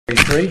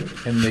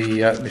in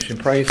the Mission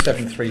Praise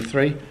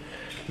 733.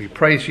 We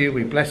praise you,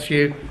 we bless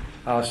you,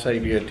 our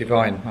Saviour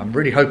divine. I'm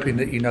really hoping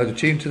that you know the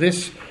tune to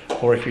this,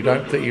 or if you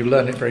don't, that you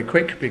learn it very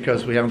quick,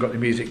 because we haven't got the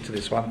music to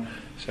this one,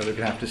 so we're going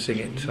to have to sing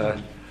it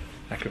a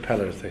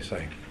cappella, as they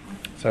say.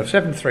 So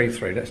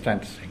 733, let's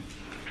stand to sing.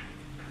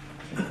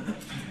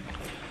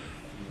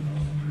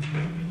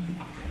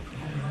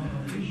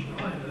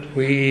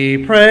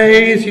 We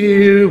praise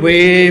you,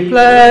 we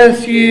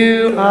bless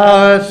you,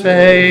 our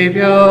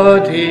Saviour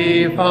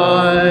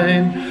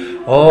divine.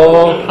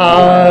 All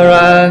power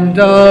and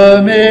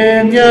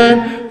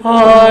dominion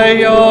are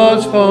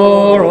yours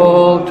for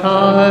all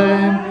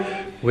time.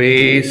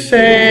 We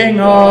sing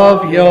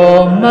of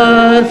your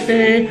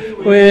mercy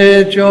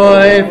with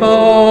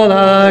joyful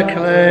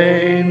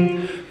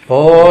acclaim.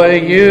 For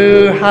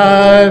you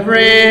have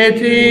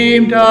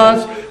redeemed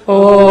us,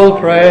 all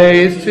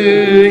praise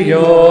to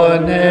your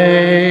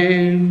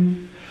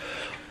name.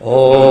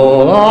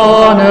 All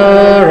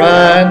honour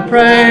and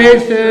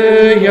praise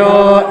to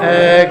your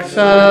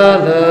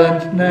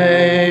excellent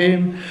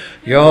name.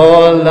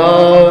 Your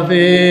love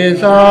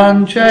is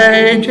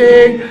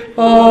unchanging,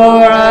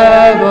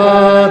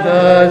 forever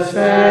the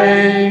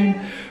same.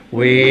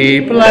 We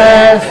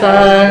bless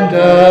and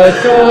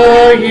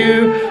adore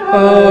you,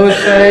 O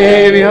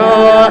Saviour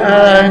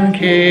and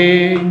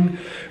King.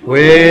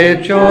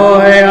 With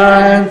joy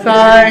and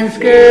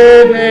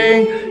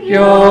thanksgiving,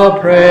 your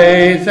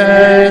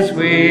praises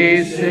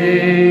we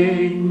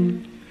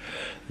sing.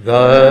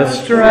 The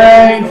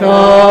strength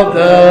of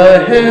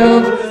the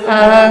hills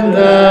and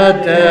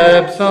the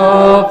depths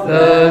of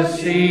the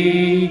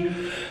sea,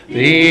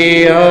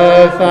 the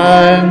earth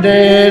and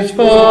its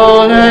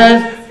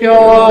fullness,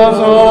 yours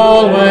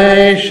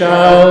always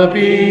shall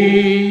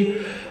be.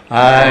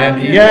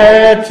 And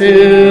yet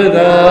to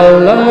the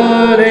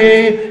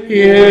lowly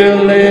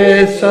you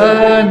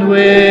listen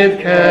with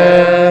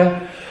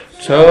care,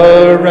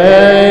 so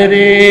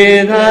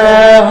ready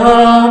their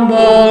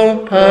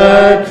humble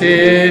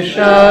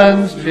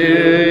petitions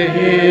to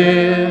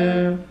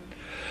hear.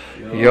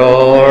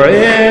 Your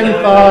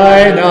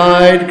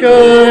infinite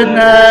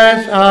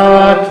goodness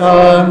our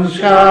tongues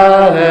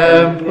shall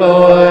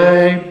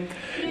employ.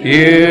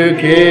 You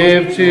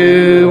give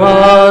to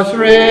us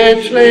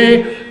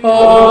richly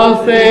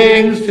all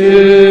things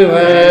to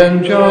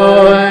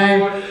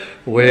enjoy.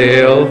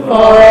 We'll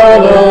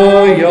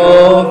follow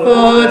your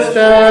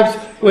footsteps,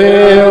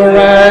 we'll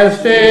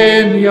rest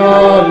in your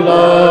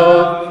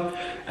love,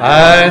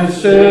 and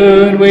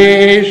soon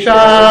we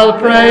shall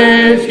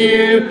praise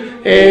you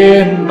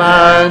in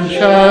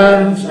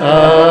mansions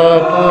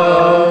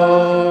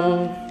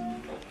above.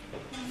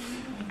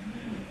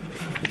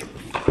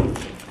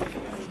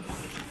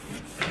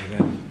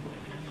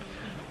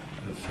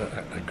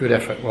 That's a good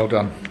effort, well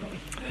done.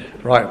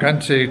 Right, I'm going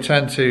to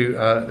turn to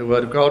the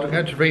Word of God. I'm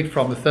going to read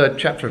from the 3rd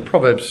chapter of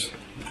Proverbs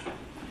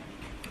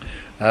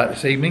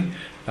this evening,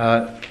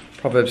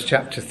 Proverbs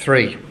chapter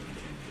 3.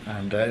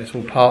 And it's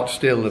all part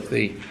still of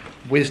the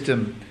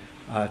wisdom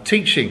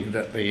teaching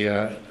that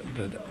the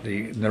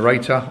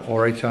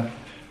orator,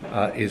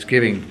 is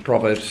giving,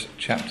 Proverbs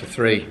chapter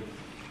 3.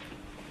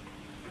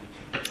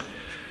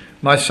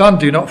 My son,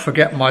 do not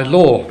forget my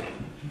law,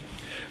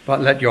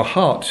 but let your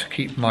heart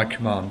keep my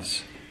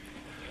commands.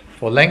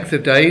 For length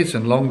of days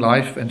and long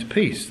life and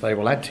peace they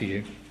will add to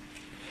you.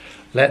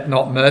 Let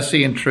not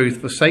mercy and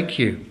truth forsake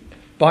you.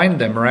 Bind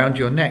them around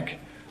your neck.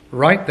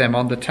 Write them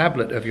on the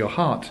tablet of your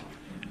heart,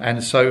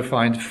 and so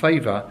find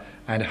favour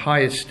and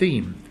high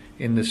esteem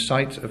in the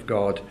sight of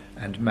God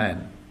and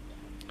man.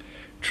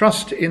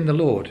 Trust in the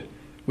Lord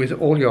with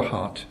all your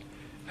heart,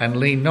 and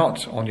lean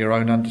not on your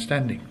own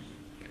understanding.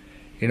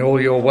 In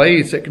all your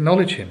ways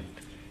acknowledge him,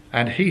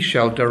 and he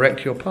shall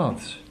direct your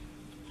paths.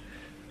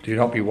 Do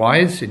not be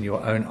wise in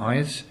your own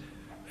eyes.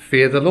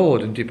 Fear the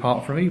Lord and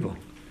depart from evil.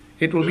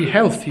 It will be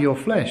health to your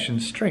flesh and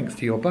strength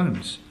to your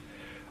bones.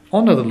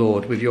 Honour the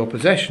Lord with your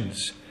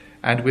possessions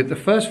and with the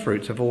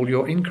firstfruits of all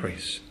your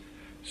increase.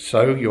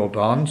 So your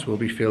barns will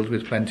be filled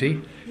with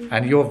plenty,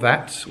 and your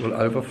vats will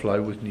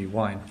overflow with new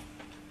wine.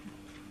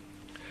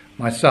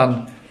 My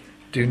son,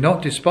 do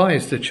not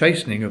despise the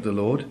chastening of the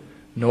Lord,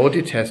 nor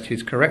detest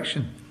his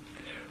correction.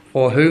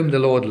 For whom the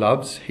Lord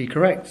loves, he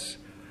corrects,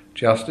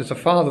 just as a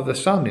father the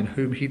son in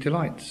whom he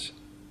delights.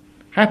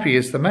 Happy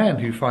is the man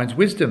who finds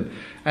wisdom,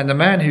 and the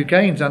man who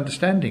gains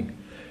understanding.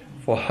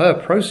 For her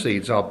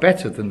proceeds are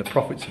better than the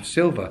profits of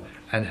silver,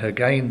 and her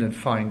gain than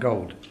fine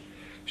gold.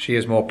 She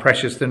is more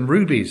precious than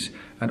rubies,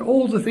 and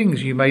all the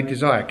things you may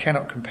desire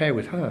cannot compare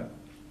with her.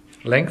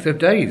 Length of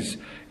days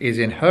is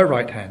in her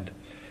right hand,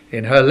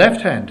 in her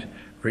left hand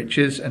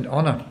riches and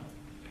honour.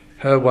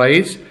 Her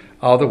ways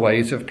are the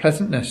ways of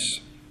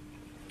pleasantness,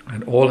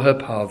 and all her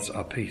paths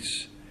are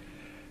peace.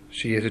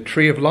 She is a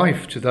tree of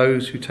life to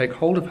those who take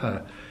hold of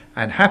her,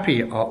 and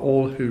happy are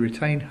all who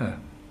retain her.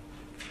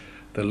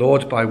 The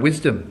Lord by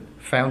wisdom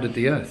founded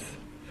the earth.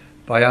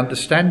 By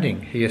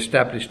understanding he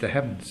established the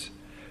heavens.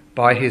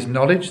 By his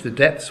knowledge the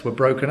depths were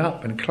broken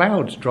up, and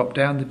clouds dropped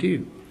down the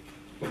dew.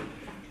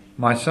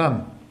 My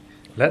son,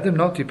 let them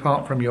not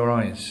depart from your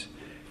eyes.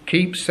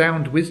 Keep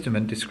sound wisdom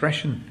and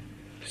discretion,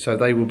 so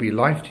they will be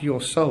life to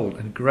your soul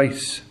and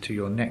grace to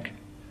your neck.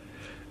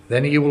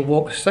 Then you will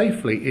walk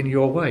safely in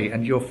your way,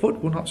 and your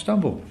foot will not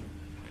stumble.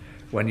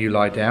 When you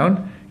lie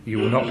down, you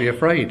will not be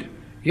afraid.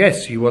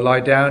 Yes, you will lie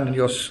down, and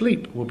your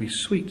sleep will be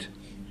sweet.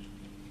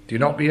 Do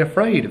not be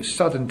afraid of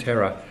sudden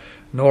terror,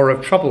 nor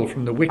of trouble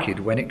from the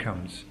wicked when it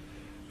comes.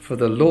 For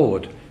the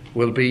Lord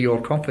will be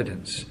your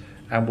confidence,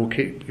 and will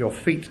keep your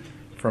feet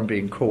from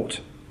being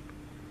caught.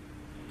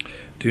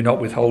 Do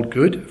not withhold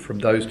good from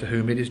those to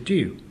whom it is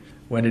due,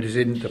 when it is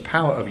in the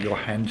power of your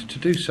hand to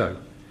do so.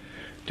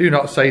 Do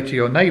not say to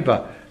your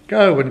neighbour,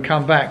 "Go and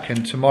come back,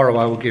 and tomorrow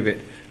I will give it,"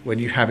 when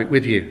you have it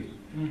with you.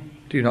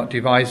 Do not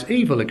devise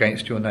evil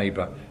against your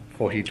neighbour,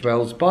 for he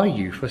dwells by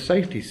you for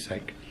safety's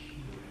sake.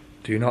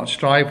 Do not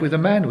strive with a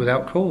man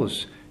without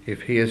cause,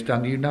 if he has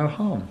done you no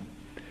harm.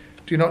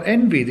 Do not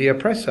envy the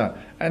oppressor,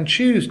 and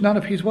choose none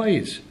of his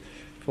ways,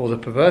 for the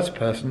perverse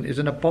person is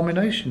an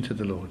abomination to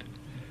the Lord,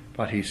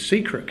 but his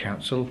secret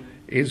counsel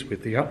is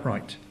with the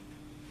upright.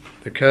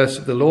 The curse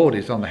of the Lord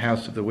is on the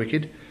house of the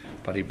wicked,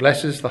 but he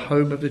blesses the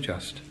home of the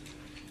just.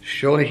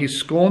 Surely he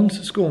scorns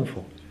the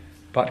scornful,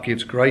 but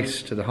gives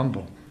grace to the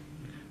humble.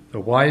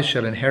 The wise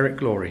shall inherit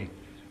glory,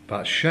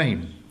 but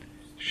shame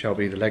shall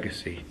be the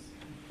legacy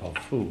of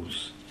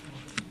fools.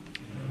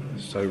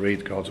 So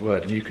read God's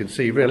word. And you can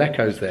see real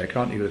echoes there,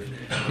 can't you, of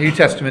New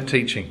Testament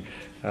teaching,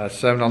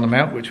 Sermon on the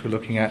Mount, which we're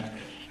looking at,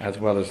 as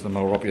well as the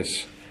more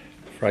obvious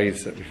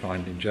phrase that we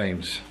find in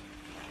James.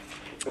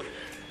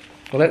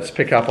 Well, let's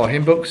pick up our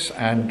hymn books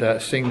and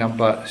sing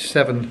number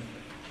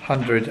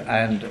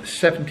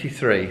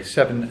 773,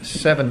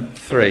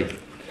 773.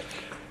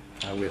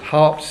 With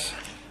harps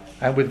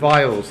and with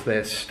viols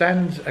there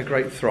stands a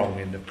great throng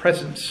in the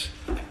presence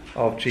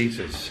of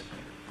Jesus,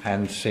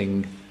 and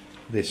sing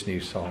this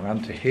new song.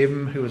 Unto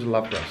him who has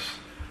loved us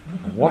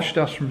and washed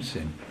us from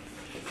sin,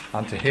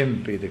 unto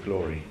him be the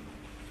glory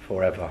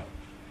forever.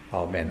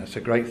 Amen. That's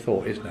a great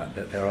thought, isn't it?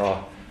 That there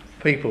are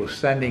people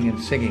standing and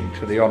singing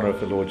to the honour of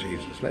the Lord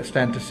Jesus. Let's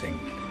stand to sing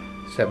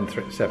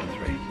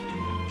 773.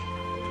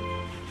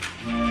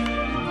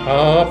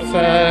 Harps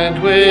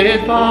and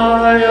with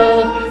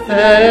viols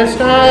there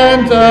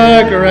stands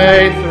a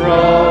great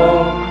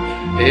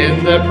throng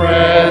in the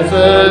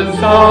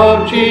presence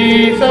of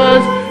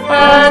Jesus,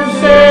 and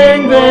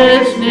sing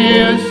this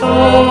new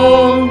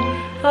song.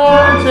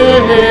 Unto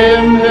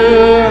him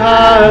who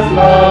has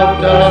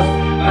loved us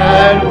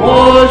and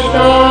washed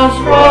us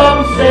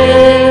from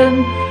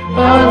sin,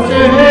 unto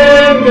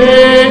him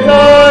be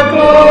the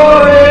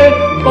glory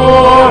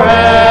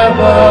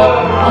forever.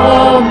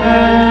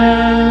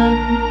 Amen.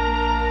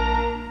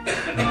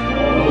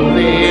 All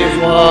these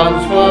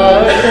once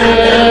were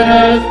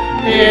sinners,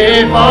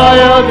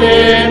 defiled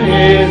in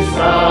his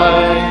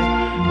sight,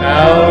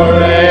 now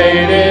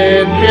arrayed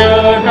in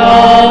pure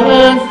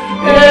garments,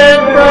 in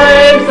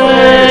praise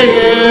they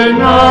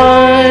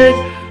unite.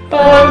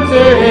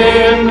 Unto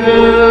him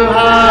who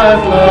has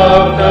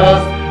loved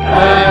us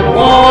and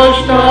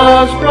washed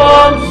us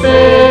from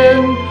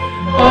sin,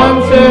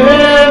 unto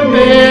him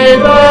be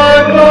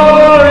the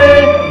glory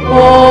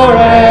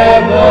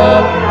forever.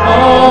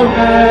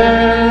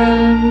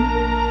 Amen.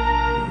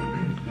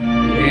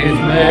 He's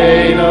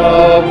made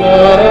of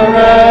the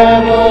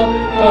rebel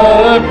a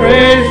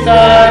priest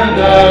and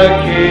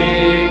a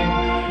king.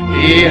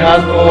 He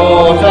has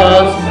brought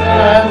us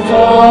and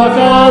taught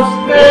us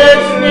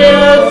this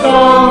new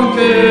song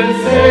to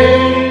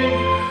sing.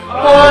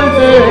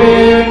 Unto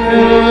him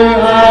who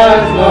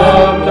has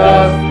loved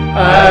us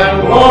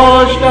and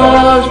washed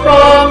us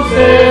from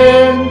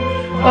sin,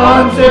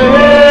 unto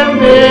him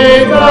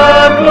be the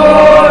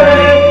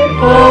glory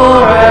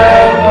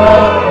forever.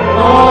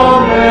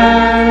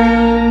 Amen.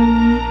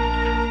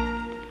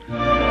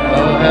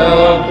 How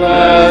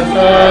helpless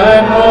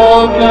and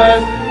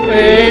hopeless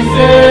we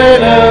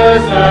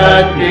sinners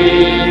had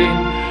been,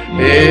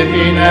 if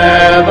he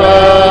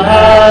never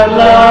had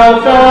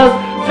loved us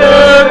to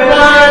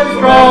cleanse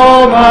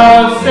from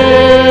our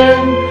sin.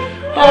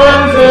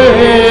 Unto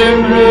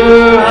him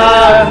who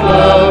has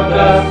loved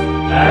us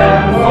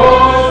and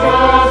washed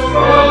us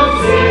from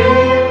sin,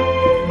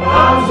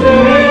 unto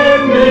him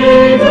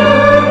be the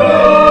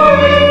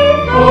glory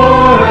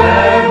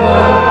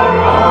forever.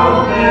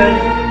 Amen.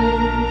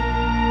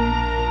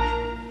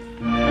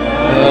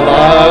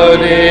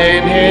 Aloud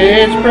in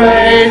his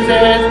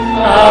praises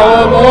our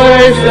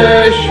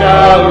voices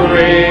shall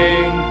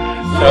ring,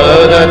 so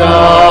that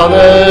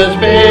others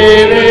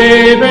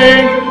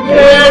believing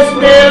this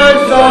new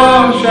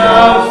song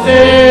shall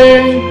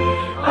sing.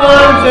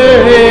 Unto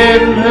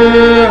him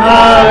who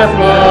has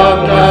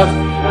loved us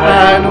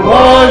and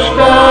washed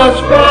us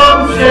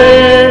from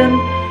sin,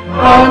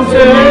 unto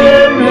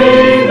him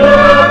be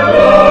the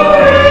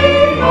glory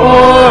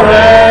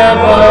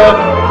forever.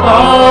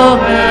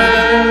 Amen.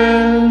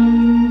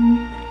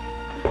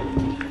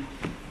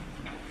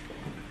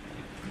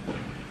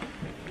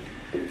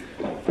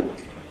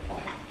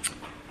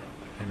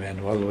 Amen.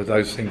 Well, with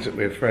those things that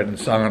we've read and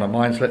sung on our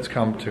minds, let's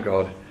come to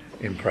God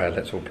in prayer.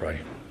 Let's all pray.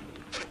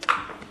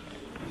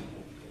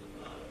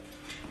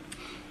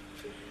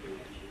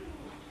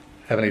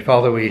 Heavenly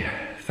Father, we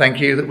thank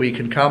you that we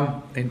can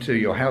come into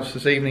your house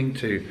this evening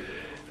to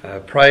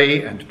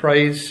pray and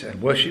praise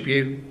and worship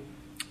you.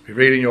 We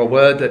read in your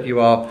word that you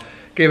are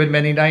given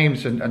many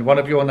names, and one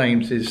of your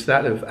names is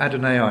that of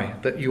Adonai,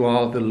 that you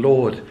are the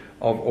Lord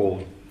of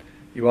all.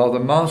 You are the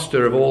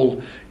master of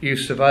all you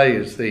survey,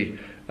 as the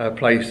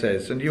place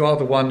says, and you are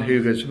the one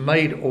who has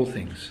made all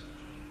things.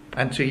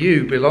 And to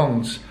you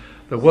belongs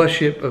the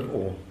worship of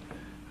all.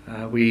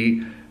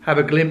 We have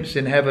a glimpse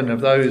in heaven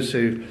of those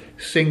who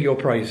sing your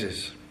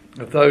praises,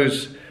 of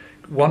those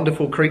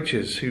wonderful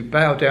creatures who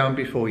bow down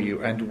before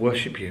you and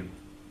worship you.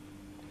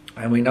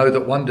 And we know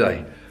that one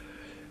day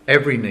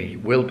every knee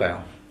will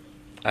bow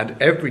and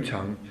every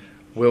tongue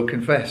will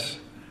confess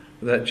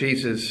that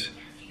Jesus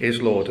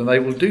is Lord, and they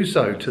will do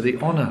so to the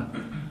honour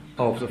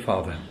of the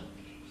Father.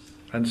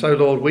 And so,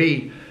 Lord,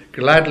 we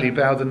gladly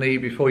bow the knee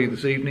before you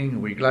this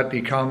evening. We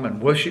gladly come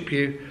and worship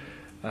you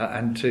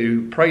and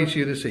to praise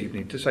you this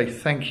evening, to say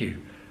thank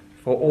you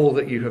for all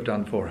that you have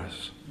done for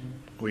us.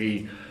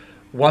 We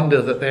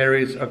wonder that there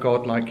is a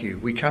God like you.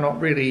 We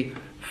cannot really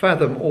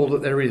fathom all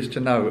that there is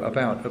to know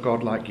about a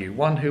God like you,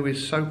 one who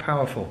is so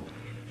powerful,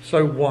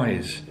 so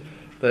wise,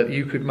 that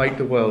you could make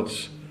the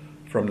worlds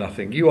from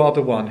nothing. You are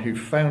the one who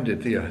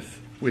founded the earth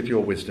with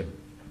your wisdom.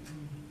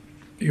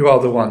 You are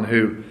the one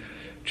who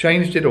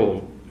changed it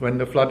all when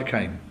the flood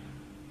came,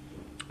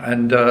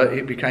 and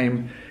it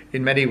became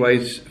in many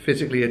ways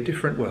physically a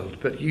different world,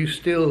 but you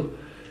still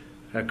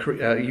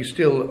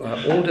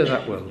order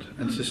that world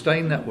and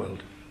sustain that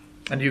world,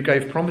 and you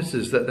gave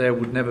promises that there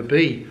would never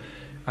be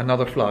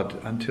another flood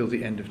until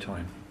the end of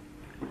time.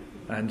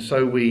 And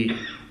so we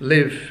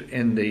live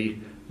in the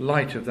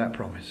light of that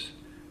promise,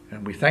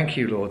 and we thank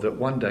you, Lord, that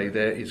one day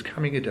there is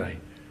coming a day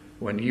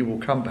when you will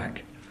come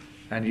back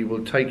and you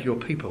will take your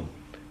people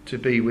to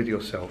be with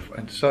yourself,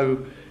 and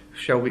so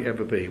shall we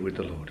ever be with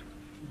the Lord.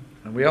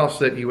 And we ask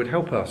that you would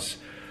help us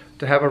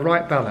to have a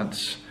right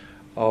balance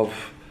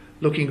of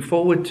looking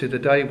forward to the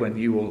day when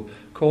you will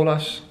call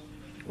us,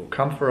 will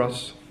come for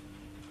us,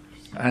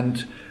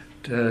 and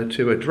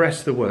to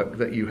address the work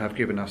that you have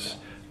given us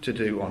to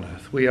do on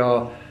earth. We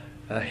are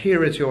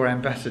here as your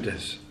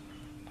ambassadors.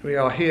 We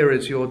are here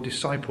as your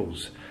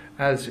disciples,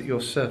 as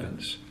your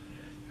servants.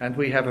 And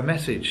we have a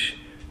message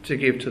to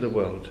give to the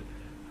world.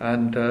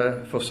 And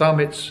for some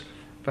it's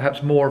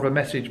perhaps more of a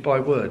message by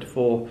word.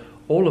 For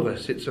all of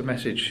us it's a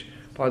message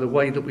by the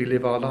way that we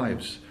live our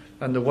lives,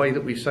 and the way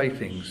that we say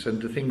things,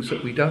 and the things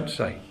that we don't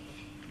say.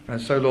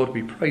 And so, Lord,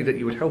 we pray that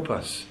you would help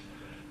us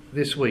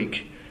this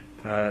week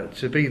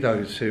to be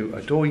those who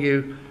adore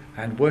you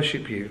and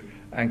worship you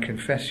and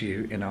confess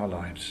you in our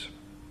lives.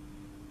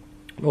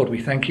 Lord,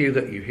 we thank you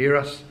that you hear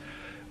us.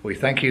 We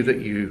thank you that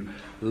you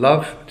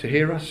love to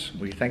hear us.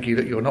 We thank you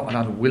that you're not an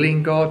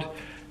unwilling God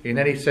in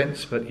any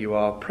sense, but you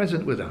are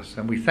present with us.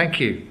 And we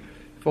thank you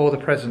for the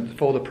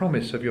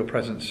promise of your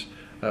presence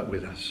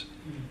with us.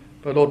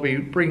 But Lord, we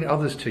bring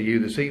others to you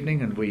this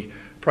evening and we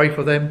pray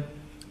for them.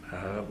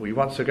 We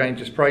once again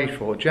just pray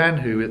for Jan,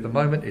 who at the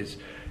moment is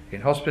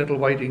in hospital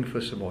waiting for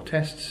some more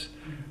tests.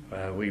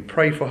 We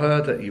pray for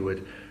her that you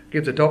would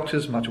give the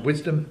doctors much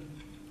wisdom.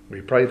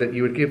 We pray that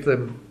you would give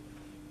them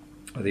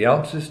the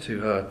answers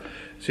to her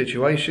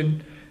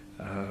situation.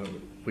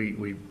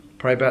 We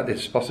pray about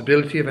this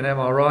possibility of an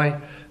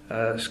MRI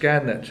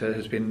scan that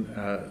has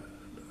been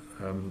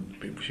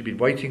she's been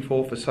waiting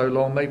for so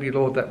long. Maybe,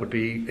 Lord, that would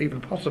be even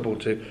possible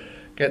to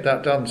get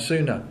that done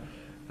sooner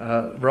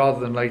rather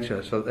than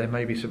later, so that there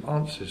may be some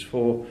answers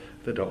for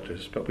the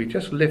doctors. But we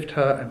just lift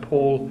her and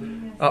Paul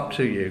up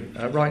to you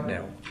right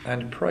now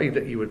and pray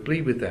that you would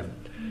be with them,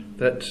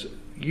 that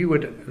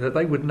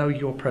they would know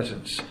your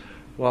presence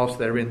whilst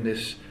they're in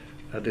this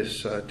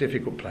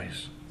difficult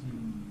place.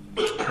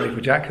 Pray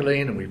for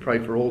Jacqueline, and we pray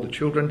for all the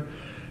children,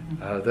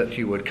 that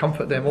you would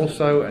comfort them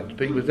also and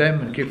be with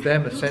them and give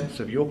them a sense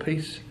of your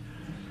peace.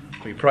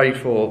 We pray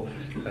for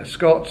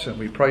Scott, and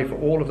we pray for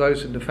all of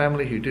those in the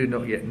family who do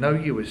not yet know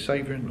you as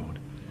Saviour and Lord,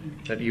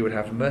 that you would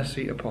have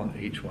mercy upon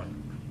each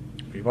one.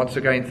 We once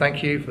again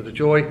thank you for the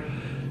joy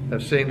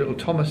of seeing little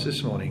Thomas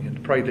this morning,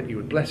 and pray that you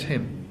would bless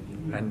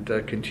him, and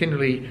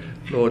continually,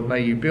 Lord,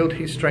 may you build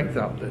his strength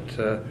up,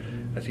 that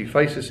as he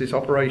faces this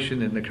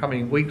operation in the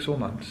coming weeks or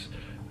months,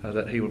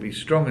 that he will be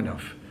strong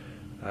enough,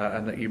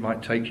 and that you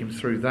might take him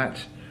through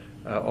that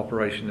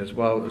operation as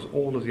well as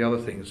all of the other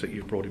things that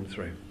you've brought him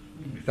through.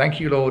 We thank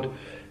you, Lord,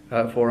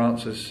 for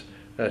answers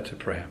to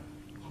prayer.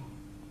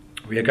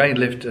 We again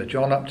lift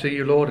John up to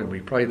you, Lord, and we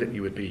pray that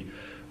you would be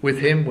with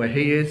him where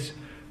he is.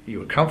 You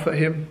would comfort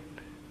him.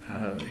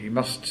 He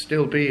must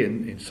still be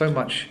in so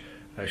much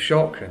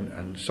shock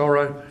and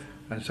sorrow,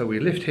 and so we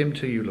lift him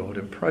to you, Lord,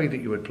 and pray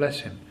that you would bless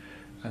him,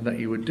 and that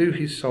you would do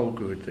his soul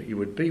good, that you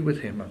would be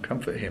with him and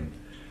comfort him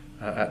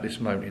at this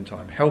moment in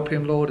time. Help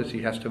him, Lord, as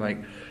he has to make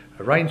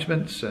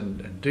arrangements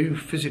and do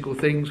physical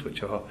things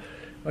which are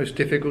most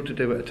difficult to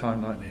do at a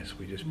time like this.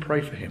 We just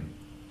pray for him,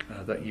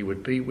 that you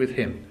would be with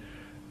him,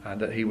 and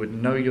that he would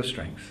know your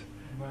strength,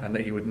 and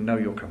that he would know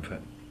your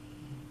comfort.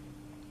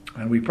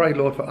 And we pray,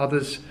 Lord, for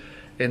others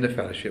in the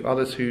fellowship,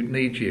 others who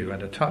need you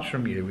and a touch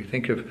from you. We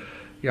think of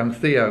young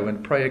Theo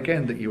and pray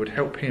again that you would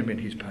help him in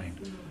his pain.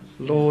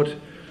 Lord,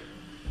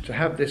 to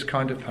have this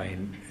kind of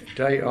pain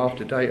day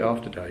after day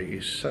after day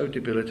is so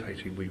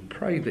debilitating. We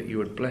pray that you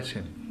would bless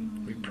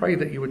him. We pray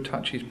that you would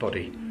touch his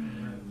body,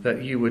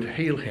 that you would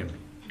heal him,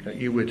 that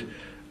you would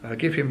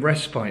give him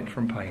respite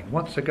from pain.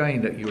 Once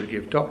again, that you would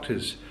give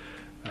doctors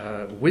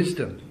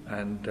wisdom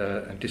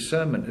and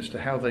discernment as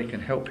to how they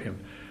can help him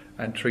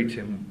and treat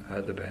him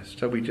the best.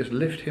 So we just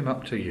lift him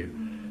up to you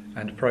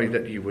and pray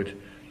that you would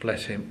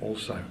bless him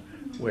also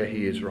where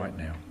he is right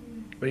now.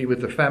 Be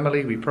with the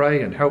family, we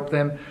pray, and help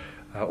them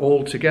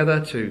all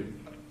together to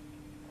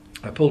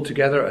pull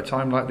together at a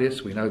time like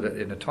this. We know that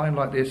in a time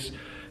like this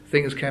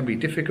things can be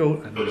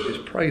difficult, and we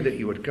just pray that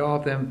you would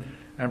guard them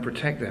and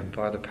protect them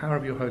by the power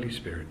of your Holy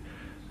Spirit,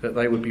 that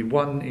they would be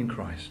one in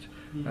Christ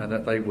and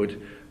that they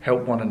would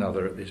help one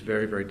another at this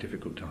very, very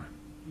difficult time.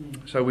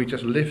 So we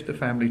just lift the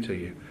family to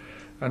you.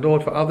 And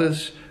Lord, for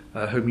others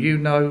whom you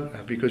know,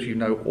 because you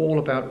know all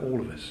about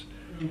all of us,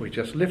 we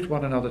just lift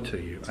one another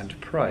to you and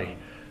pray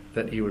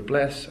that you would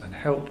bless and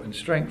help and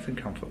strength and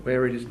comfort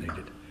where it is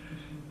needed.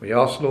 We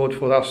ask, Lord,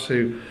 for us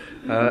who,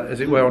 as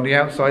it were, on the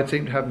outside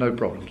seem to have no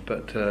problems,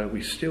 but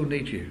we still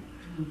need you.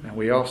 And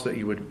we ask that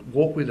you would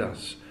walk with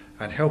us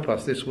and help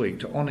us this week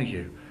to honour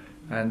you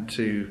and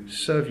to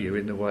serve you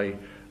in the way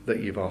that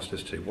you've asked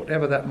us to,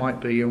 whatever that might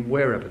be and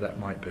wherever that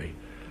might be.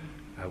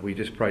 We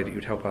just pray that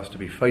you'd help us to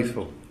be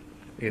faithful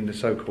in the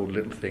so-called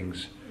little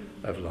things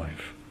of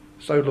life.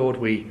 So, Lord,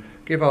 we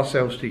give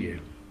ourselves to you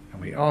and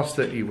we ask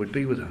that you would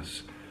be with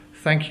us.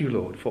 Thank you,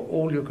 Lord, for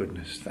all your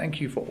goodness. Thank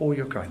you for all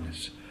your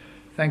kindness.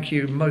 Thank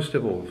you most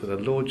of all for the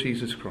Lord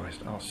Jesus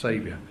Christ, our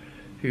Saviour,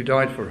 who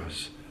died for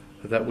us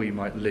that we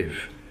might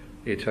live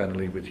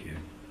eternally with you.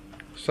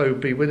 So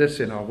be with us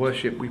in our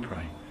worship, we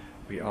pray.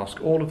 We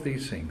ask all of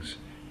these things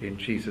in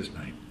Jesus'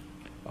 name.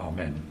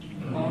 Amen.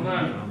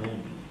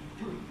 Amen.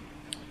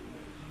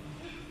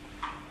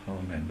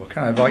 Amen. Well,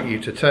 can I invite you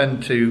to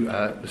turn to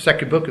the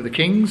second book of the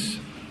Kings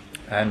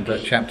and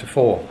chapter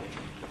 4.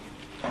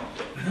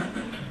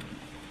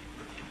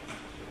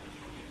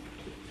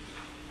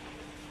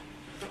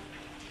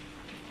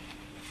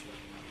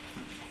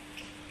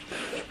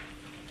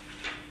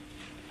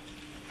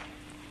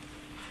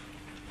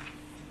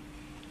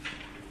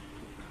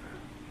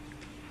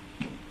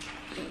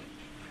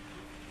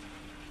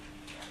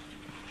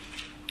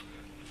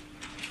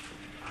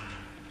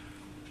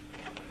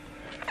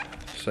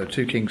 So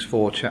 2 Kings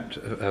 4,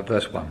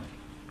 verse 1.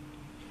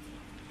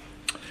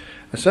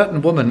 A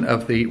certain woman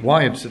of the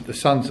wives of the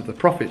sons of the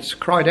prophets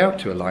cried out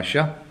to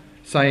Elisha,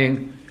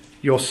 saying,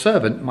 "Your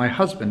servant, my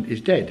husband, is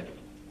dead,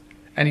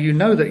 and you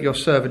know that your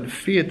servant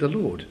feared the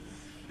Lord,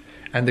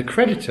 and the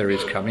creditor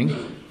is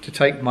coming to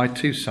take my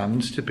 2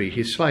 sons to be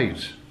his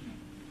slaves."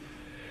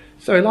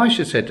 So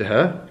Elisha said to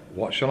her,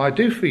 "What shall I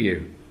do for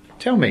you?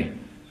 Tell me,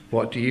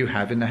 what do you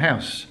have in the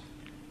house?"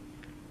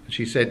 And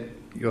she said,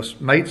 "Your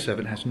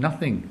maidservant has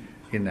nothing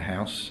in the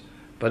house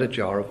but a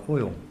jar of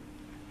oil."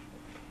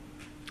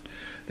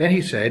 Then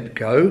he said,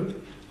 "Go,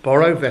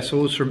 borrow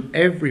vessels from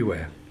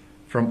everywhere,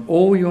 from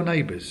all your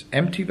neighbours,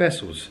 empty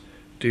vessels.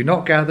 Do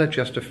not gather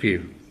just a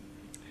few.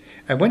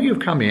 And when you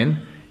have come in,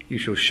 you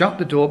shall shut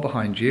the door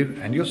behind you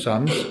and your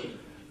sons,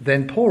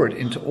 then pour it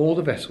into all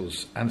the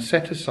vessels and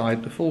set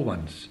aside the full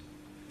ones."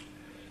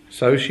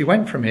 So she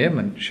went from him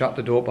and shut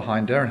the door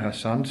behind her and her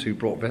sons, who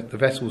brought the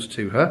vessels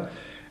to her,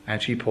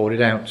 and she poured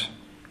it out.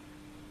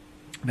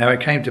 Now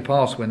it came to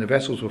pass, when the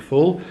vessels were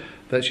full,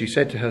 that she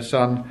said to her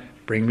son,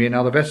 "Bring me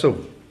another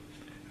vessel."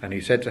 And he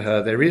said to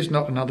her, "There is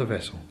not another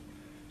vessel."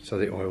 So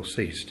the oil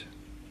ceased.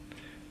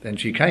 Then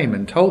she came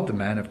and told the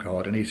man of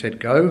God, and he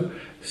said, "Go,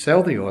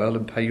 sell the oil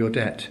and pay your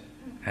debt,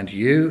 and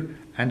you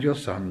and your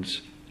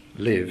sons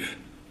live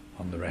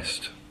on the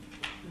rest."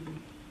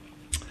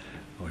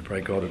 And we pray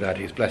God would add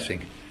his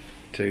blessing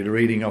to the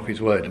reading of his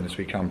word, and as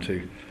we come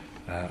to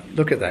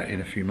look at that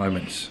in a few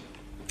moments.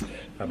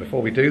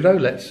 Before we do, though,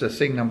 let's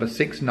sing number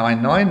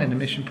 699 in the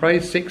mission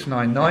praise.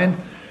 699.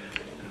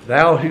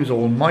 Thou whose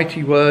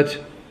almighty word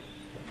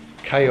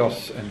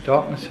chaos and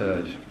darkness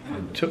heard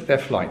and took their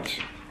flight,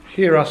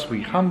 hear us,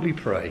 we humbly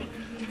pray,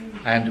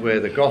 and where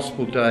the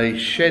gospel day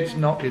sheds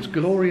not its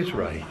glorious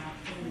ray,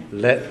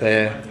 let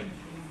there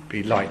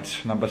be light.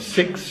 Number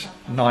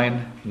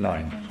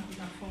 699.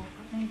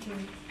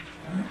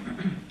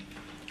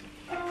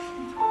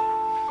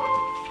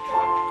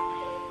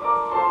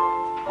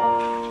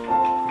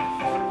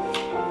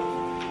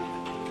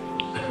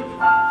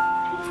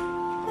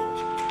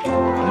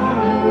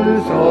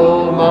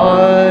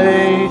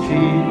 Almighty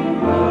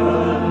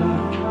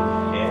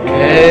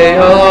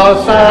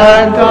chaos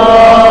and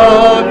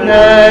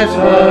darkness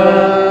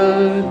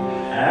heard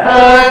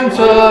and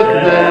took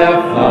their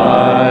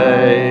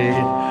flight.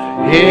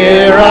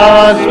 Hear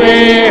us,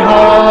 we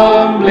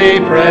humbly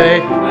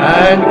pray,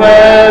 and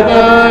where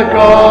the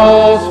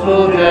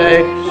gospel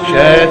day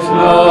sheds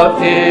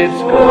not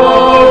its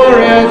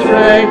glorious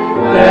ray,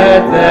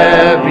 let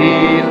there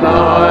be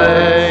light.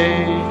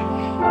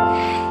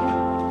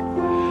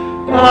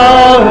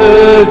 Thou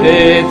who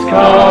didst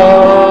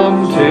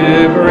come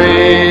to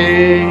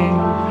bring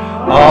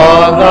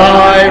of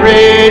thy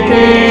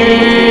redeeming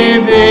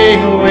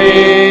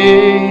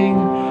wing,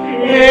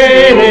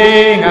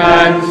 healing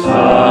and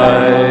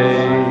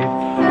sight,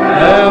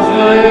 help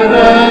to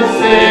the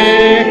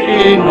sick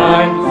in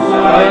mind,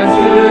 and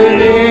to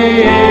the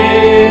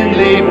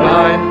inly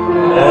blind,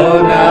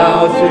 oh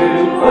now to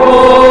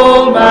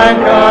all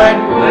mankind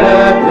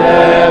let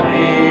there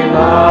be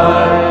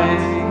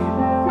light.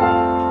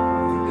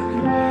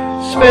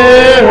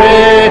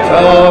 Spirit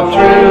of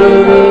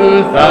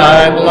truth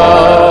and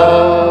love,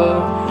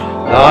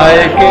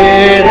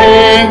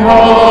 life-giving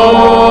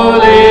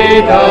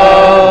holy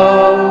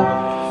dove,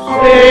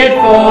 speed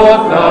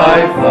forth thy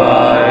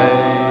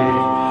flight,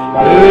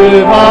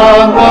 move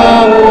on the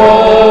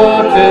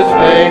water's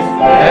face,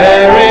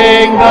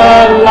 bearing the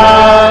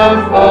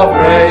lamp of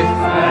grace,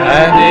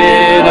 and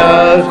in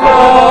us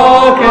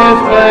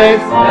darkest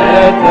place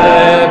let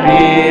there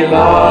be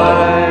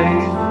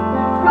light.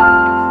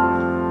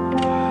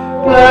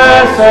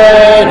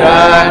 Blessed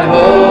and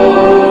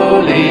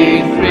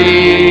holy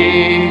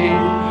three,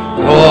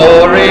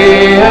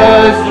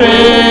 glorious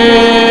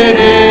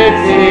Trinity,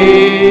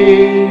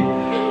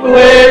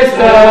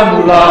 wisdom,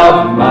 love,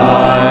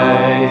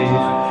 might,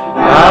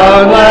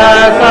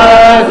 boundless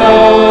as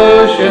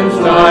ocean's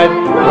tide,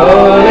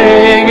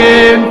 rolling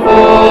in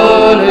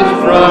fullest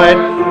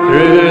pride,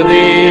 through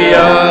the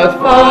earth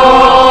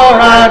far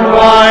and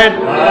wide,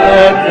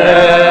 let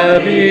there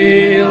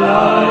be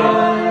light.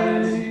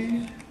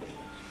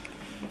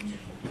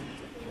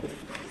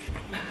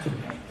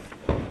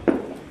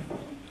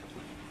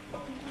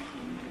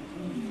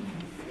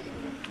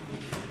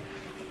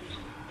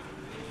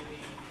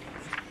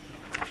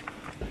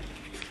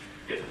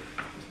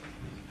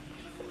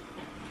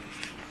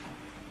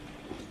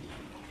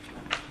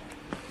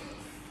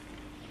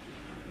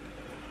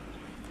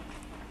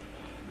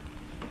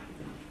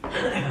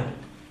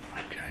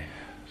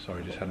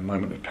 Sorry, just had a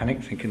moment of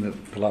panic thinking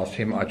that the last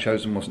hymn I'd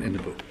chosen wasn't in the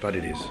book, but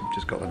it is. I've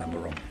just got the number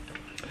wrong.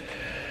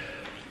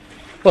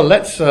 Well,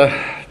 let's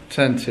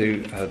turn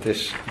to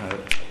this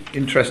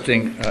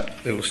interesting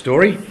little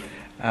story.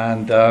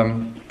 And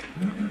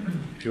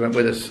if you went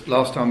with us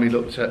last time we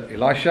looked at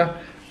Elisha,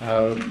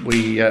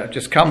 we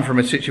just come from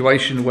a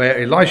situation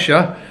where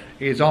Elisha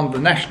is on the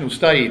national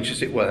stage,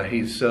 as it were.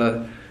 He's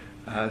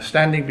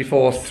standing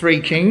before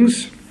three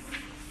kings.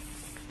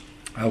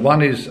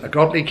 One is a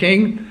godly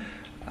king,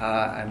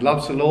 and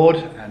loves the Lord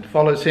and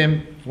follows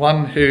him.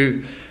 One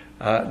who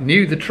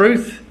knew the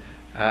truth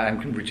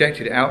and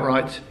rejected it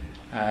outright,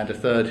 and a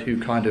third who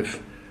kind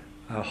of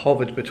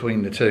hovered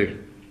between the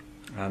two.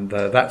 And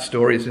that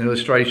story is an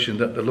illustration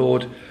that the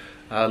Lord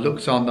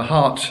looks on the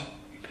heart.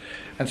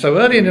 And so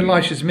early in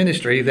Elisha's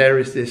ministry there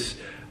is this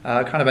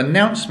kind of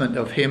announcement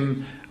of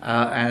him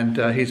and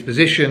his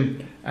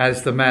position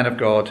as the man of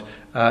God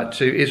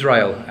to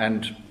Israel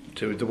and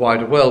to the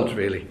wider world,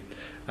 really.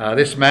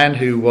 This man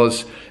who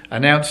was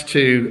announced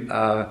to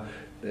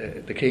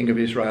the king of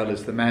Israel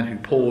as the man who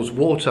pours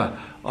water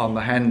on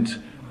the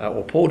hand,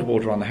 or poured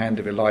water on the hand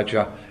of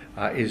Elijah,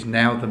 is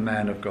now the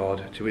man of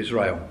God to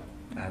Israel,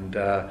 and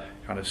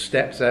kind of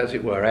steps, as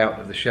it were,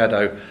 out of the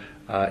shadow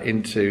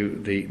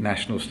into the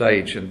national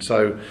stage. And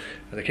so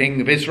the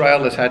king of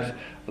Israel has had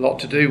a lot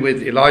to do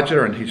with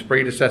Elijah and his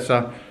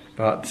predecessor,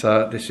 but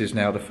this is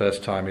now the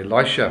first time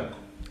Elisha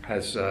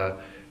has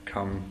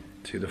come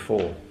to the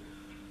fore.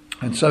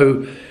 And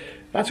so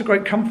that's a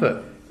great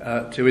comfort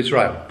to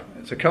Israel.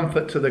 It's a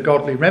comfort to the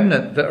godly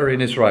remnant that are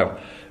in Israel,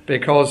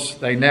 because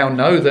they now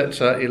know that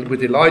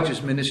with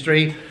Elijah's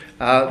ministry,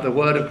 the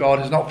word of God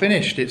is not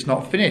finished. It's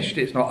not finished.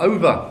 It's not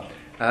over.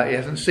 It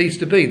hasn't ceased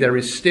to be. There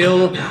is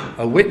still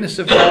a witness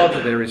of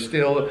God. There is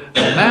still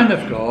a man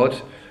of God,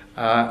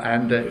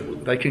 and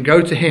they can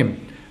go to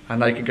him,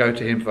 and they can go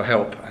to him for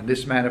help. And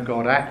this man of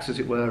God acts, as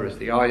it were, as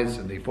the eyes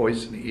and the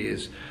voice and the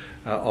ears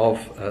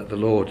of the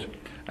Lord.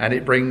 And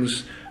it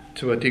brings,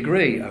 to a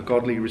degree, a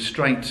godly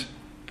restraint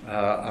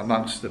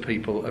amongst the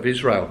people of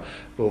Israel.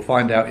 We'll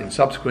find out in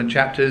subsequent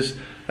chapters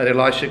that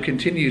Elisha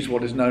continues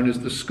what is known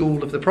as the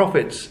school of the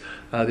prophets,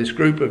 this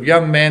group of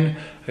young men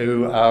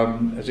who,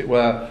 as it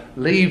were,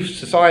 leave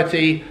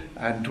society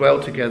and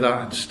dwell together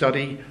and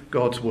study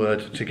God's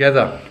word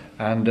together.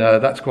 And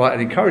that's quite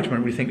an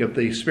encouragement. We think of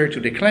the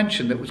spiritual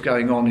declension that was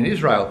going on in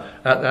Israel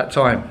at that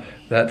time,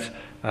 that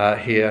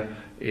here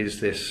is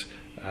this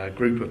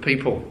group of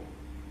people.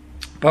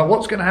 But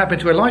what's going to happen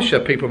to Elisha,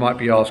 people might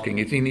be asking.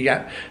 Is he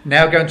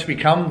now going to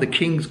become the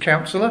king's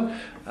counsellor?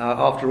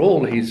 After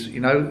all, he's,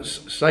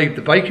 saved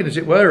the bacon, as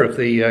it were, of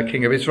the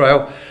king of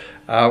Israel.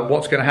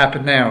 What's going to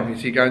happen now?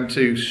 Is he going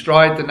to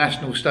stride the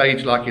national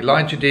stage like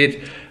Elijah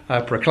did,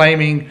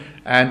 proclaiming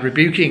and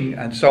rebuking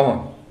and so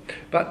on?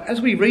 But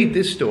as we read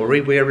this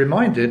story, we are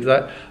reminded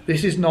that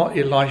this is not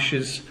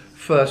Elisha's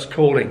first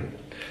calling.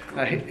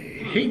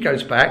 He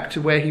goes back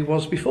to where he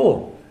was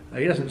before.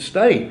 He doesn't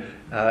stay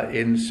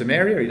in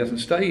Samaria, he doesn't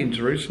stay in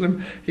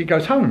Jerusalem, he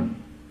goes home.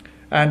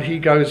 And he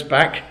goes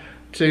back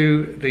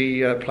to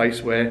the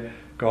place where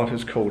God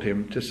has called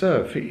him to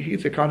serve.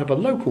 He's a kind of a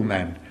local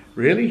man,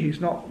 really. He's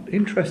not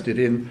interested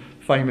in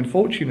fame and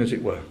fortune, as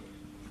it were.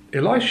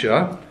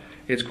 Elisha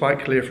it's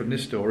quite clear from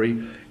this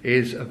story,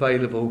 is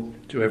available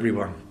to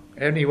everyone.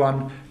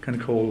 Anyone can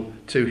call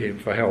to him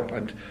for help.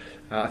 And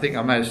I think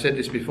I may have said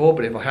this before,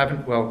 but if I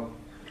haven't, well,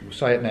 we'll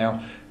say it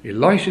now.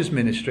 Elisha's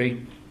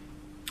ministry,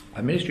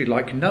 a ministry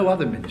like no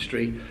other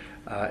ministry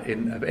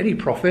of any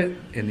prophet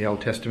in the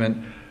Old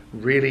Testament,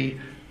 really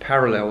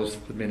parallels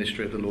the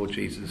ministry of the Lord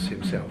Jesus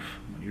himself.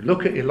 When you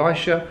look at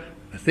Elisha,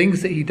 the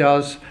things that he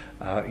does,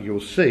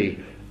 you'll see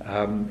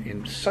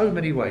in so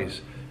many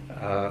ways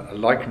a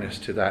likeness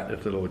to that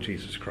of the Lord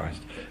Jesus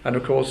Christ. And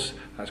of course,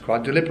 that's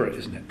quite deliberate,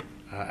 isn't it?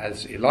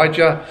 As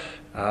Elijah,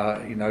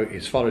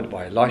 is followed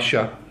by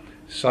Elisha,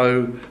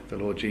 so the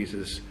Lord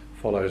Jesus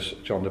follows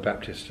John the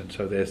Baptist. And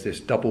so there's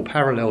this double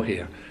parallel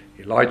here.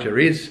 Elijah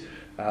is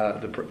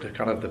the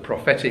kind of the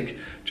prophetic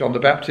John the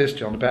Baptist.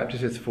 John the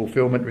Baptist is the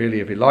fulfillment really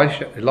of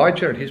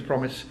Elijah and his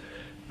promise.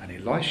 And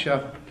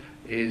Elisha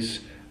is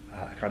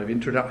a kind of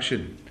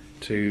introduction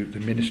to the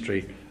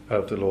ministry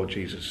of the Lord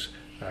Jesus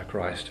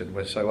Christ. And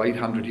we're so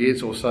 800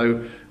 years or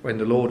so when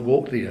the Lord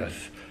walked the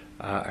earth,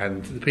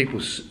 and the people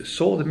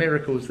saw the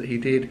miracles that he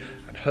did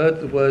and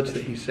heard the words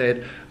that he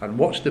said and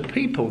watched the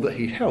people that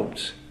he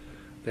helped,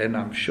 then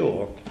I'm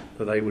sure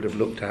that they would have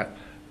looked at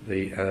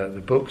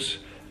the books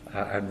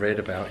and read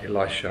about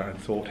Elisha and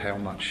thought how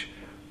much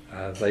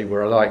they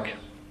were alike.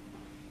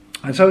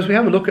 And so as we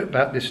have a look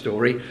about this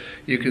story,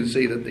 you can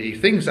see that the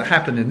things that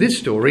happen in this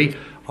story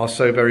are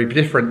so very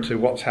different to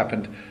what's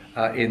happened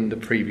in the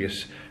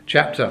previous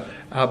chapter.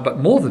 But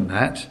more than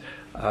that,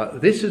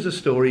 this is a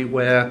story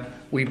where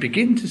we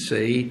begin to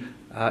see,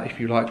 if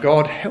you like,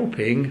 God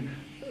helping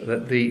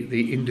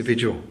the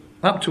individual.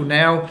 Up till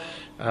now,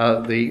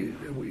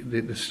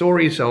 the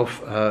stories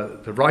of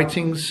the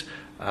writings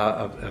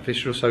of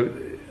Israel, so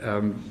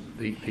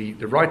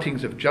the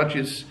writings of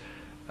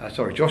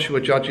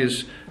Joshua,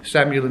 Judges,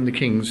 Samuel and the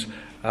Kings,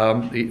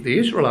 the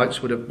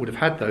Israelites would have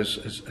had those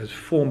as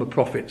former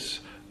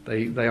prophets.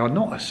 They are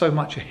not so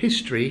much a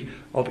history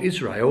of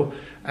Israel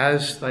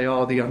as they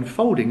are the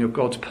unfolding of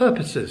God's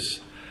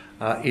purposes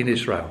in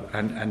Israel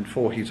and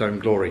for his own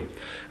glory.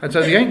 And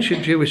so the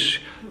ancient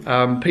Jewish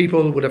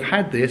people would have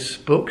had this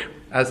book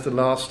as the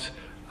last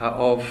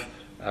of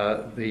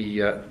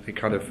the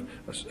kind of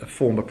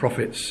former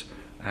prophets.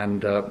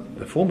 And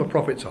the former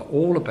prophets are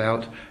all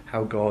about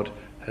how God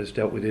has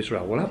dealt with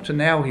Israel. Well, up to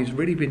now, he's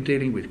really been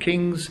dealing with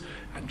kings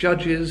and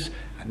judges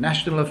and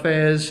national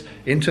affairs,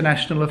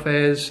 international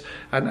affairs,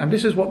 and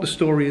this is what the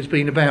story has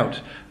been about.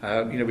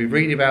 We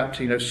read about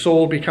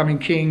Saul becoming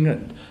king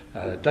and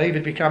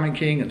David becoming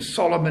king and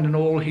Solomon and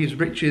all his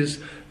riches,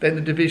 then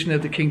the division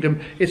of the kingdom.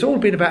 It's all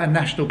been about a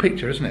national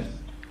picture, isn't it?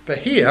 But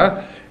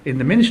here, in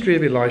the ministry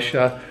of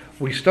Elisha,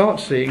 we start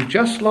seeing,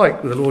 just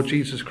like the Lord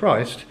Jesus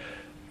Christ,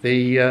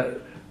 the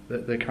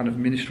kind of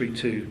ministry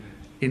to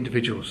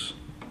individuals,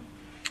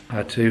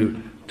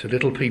 to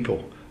little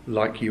people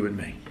like you and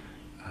me.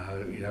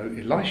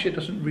 Elisha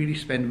doesn't really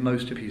spend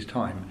most of his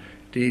time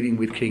dealing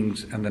with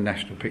kings and the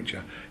national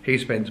picture. He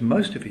spends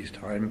most of his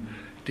time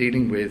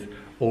dealing with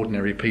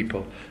ordinary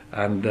people.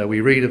 And we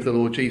read of the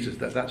Lord Jesus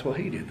that's what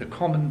he did. The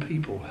common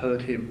people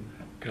heard him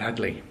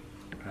gladly.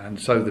 And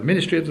so the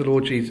ministry of the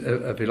Lord Jesus,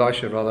 of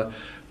Elisha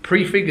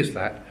prefigures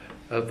that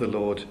of the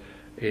Lord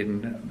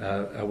in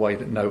a way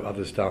that no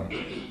other's done.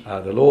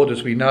 The Lord,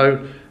 as we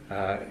know,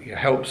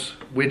 helps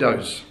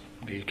widows.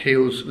 He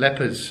heals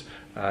lepers.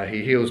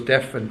 He heals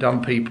deaf and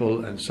dumb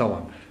people and so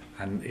on.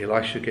 And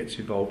Elisha gets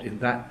involved in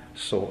that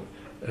sort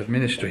of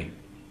ministry.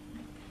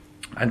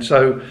 And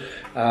so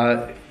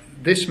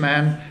this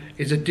man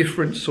is a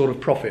different sort of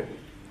prophet.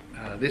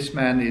 This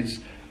man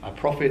is a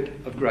prophet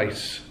of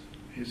grace.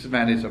 This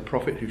man is a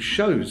prophet who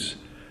shows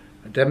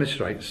and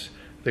demonstrates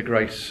the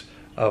grace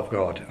of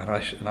God.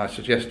 And I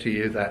suggest to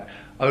you that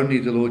only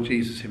the Lord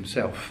Jesus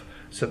himself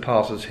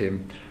surpasses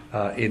him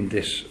in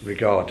this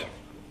regard.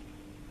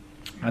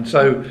 And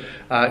so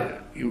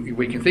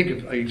we can think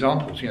of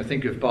examples.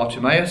 Think of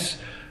Bartimaeus,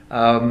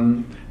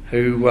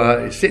 who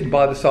is sitting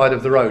by the side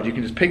of the road. You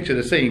can just picture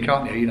the scene,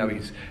 can't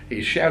you?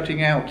 He's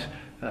shouting out,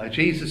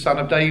 "Jesus, Son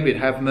of David,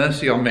 have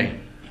mercy on me."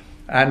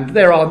 And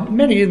there are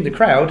many in the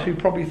crowd who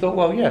probably thought,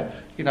 well, yeah,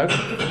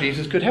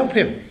 Jesus could help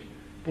him.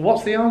 But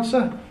what's the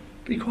answer?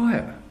 Be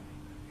quiet.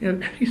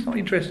 He's not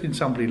interested in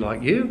somebody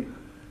like you.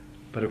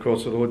 But of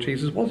course, the Lord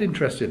Jesus was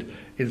interested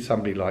in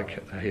somebody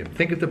like him.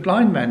 Think of the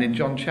blind man in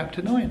John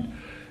chapter 9,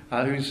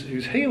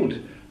 who's healed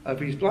of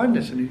his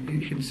blindness and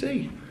he can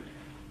see.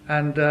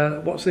 And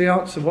what's the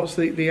answer? What's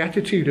the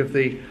attitude of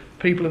the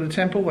people of the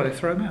temple? Well, they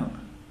throw him out.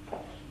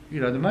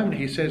 The moment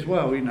he says,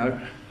 well,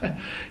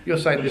 you're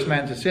saying this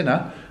man's a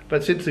sinner,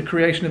 but since the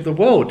creation of the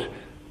world,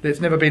 it's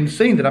never been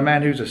seen that a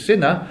man who's a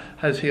sinner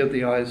has healed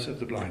the eyes of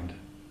the blind.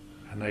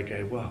 And they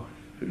go, well,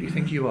 who do you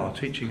think you are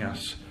teaching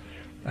us?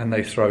 And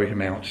they throw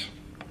him out.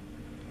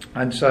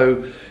 And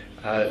so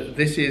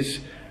this is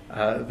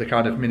the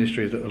kind of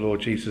ministry that the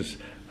Lord Jesus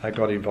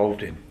got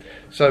involved in.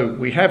 So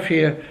we have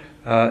here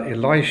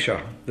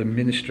Elisha, the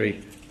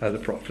ministry, the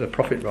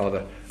prophet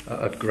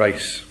of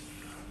grace.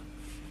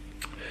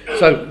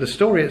 So the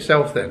story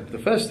itself then, the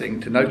first thing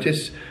to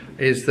notice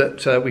is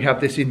that we have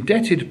this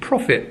indebted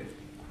prophet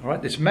All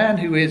right, this man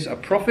who is a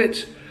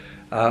prophet,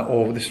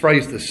 or this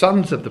phrase, the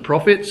sons of the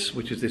prophets,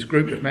 which is this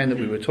group of men that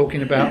we were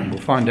talking about, and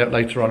we'll find out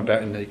later on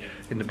about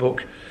in the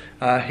book,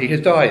 he has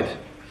died.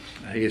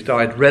 He has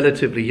died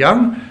relatively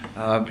young.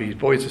 His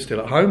boys are still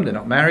at home, they're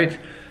not married,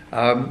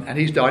 and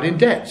he's died in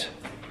debt.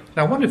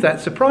 Now I wonder if that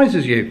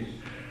surprises you,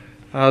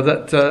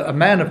 that a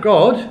man of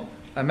God,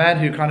 a man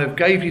who kind of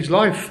gave his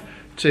life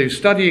to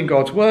studying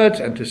God's word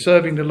and to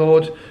serving the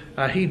Lord,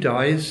 he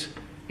dies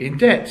in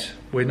debt.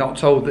 We're not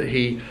told that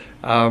he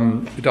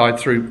died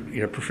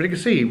through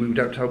profligacy. We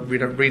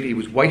don't read he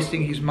was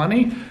wasting his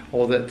money,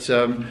 or that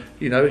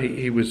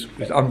he was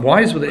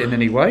unwise with it in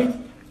any way.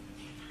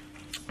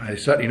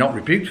 He's certainly not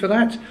rebuked for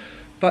that,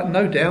 but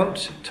no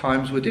doubt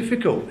times were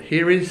difficult.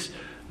 Here is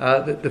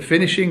the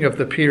finishing of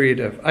the period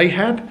of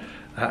Ahab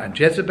and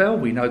Jezebel.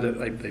 We know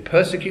that they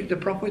persecuted the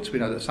prophets. We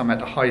know that some had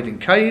to hide in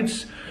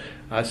caves.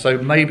 So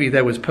maybe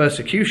there was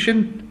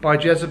persecution by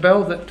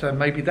Jezebel, that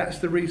maybe that's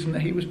the reason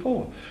that he was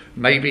poor.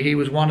 Maybe he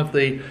was one of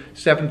the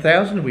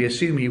 7,000, we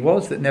assume he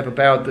was, that never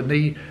bowed the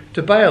knee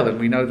to Baal, and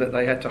we know that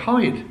they had to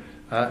hide,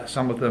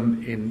 some of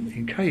them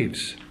in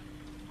caves.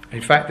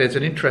 In fact, there's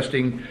an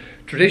interesting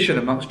tradition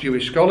amongst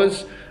Jewish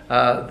scholars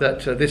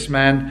that this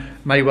man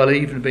may well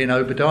even have been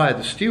Obadiah,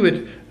 the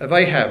steward of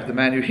Ahab, the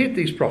man who hid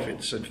these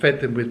prophets and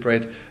fed them with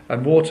bread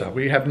and water.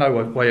 We have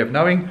no way of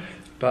knowing,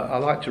 but I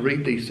like to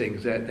read these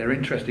things. They're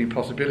interesting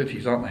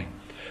possibilities, aren't they?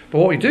 But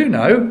what we do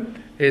know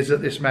is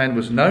that this man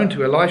was known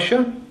to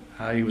Elisha.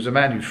 He was a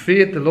man who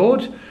feared the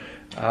Lord.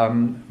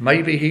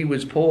 Maybe he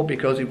was poor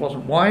because he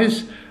wasn't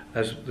wise,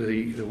 as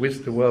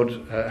the world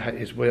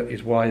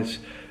is wise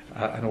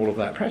and all of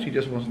that. Perhaps he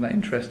just wasn't that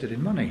interested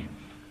in money.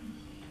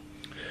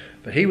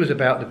 But he was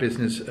about the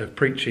business of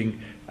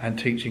preaching and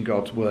teaching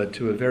God's word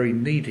to a very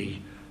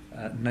needy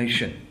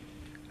nation.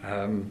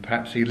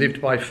 Perhaps he lived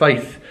by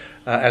faith,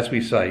 as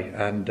we say,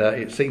 and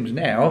it seems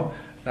now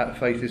that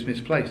faith is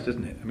misplaced,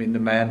 doesn't it? I mean, the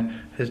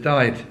man has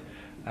died,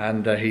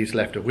 and he's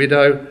left a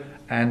widow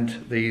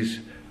and these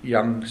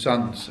young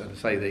sons. And I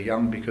say they're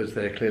young because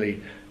they're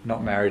clearly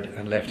not married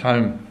and left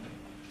home.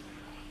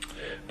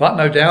 But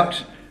no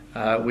doubt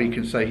we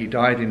can say he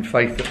died in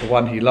faith that the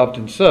one he loved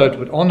and served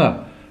would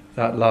honour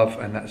that love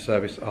and that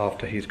service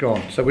after he's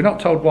gone. So we're not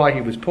told why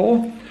he was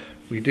poor.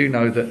 We do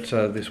know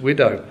that this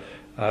widow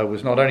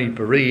was not only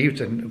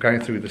bereaved and going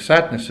through the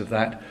sadness of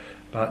that,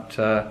 but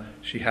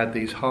she had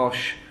these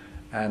harsh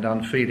and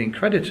unfeeling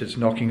creditors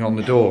knocking on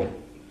the door.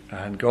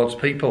 And God's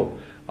people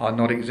are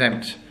not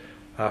exempt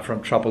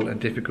from trouble and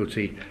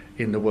difficulty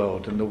in the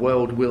world. And the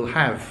world will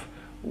have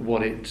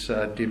what it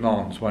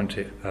demands, won't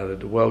it?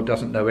 The world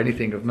doesn't know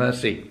anything of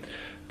mercy,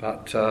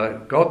 but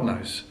God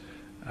knows.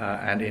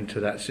 And into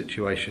that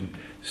situation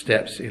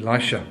steps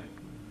Elisha.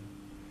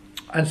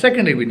 And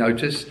secondly, we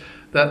notice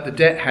that the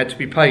debt had to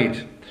be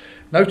paid.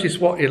 Notice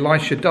what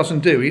Elisha doesn't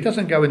do. He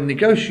doesn't go and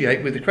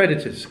negotiate with the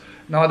creditors.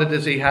 Neither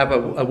does he have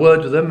a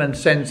word with them and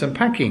send some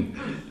packing.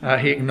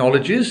 He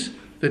acknowledges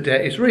the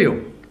debt is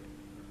real.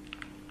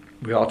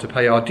 We are to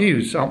pay our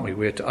dues, aren't we?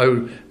 We're to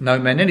owe no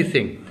man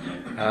anything.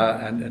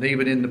 And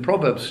even in the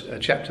Proverbs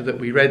chapter that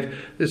we read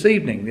this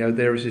evening,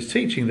 there is this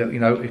teaching that,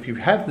 if you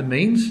have the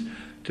means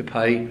to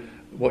pay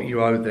what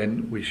you owe,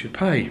 then we should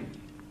pay.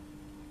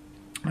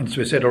 And so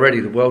we said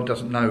already, the world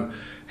doesn't know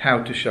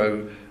how to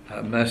show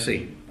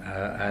mercy.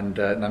 And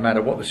no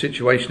matter what the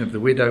situation of the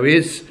widow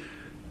is,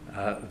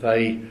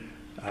 they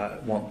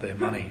want their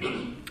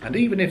money. And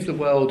even if the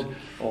world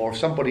or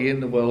somebody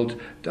in the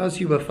world does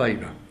you a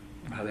favour,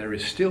 there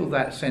is still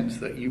that sense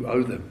that you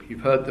owe them.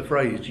 You've heard the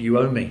phrase, you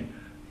owe me.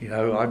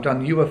 I've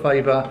done you a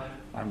favour,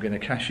 I'm going to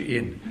cash it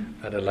in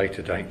at a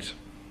later date.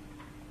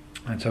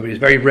 And so it is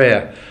very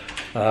rare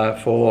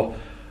for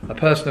a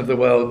person of the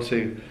world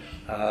to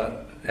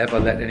ever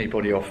let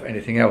anybody off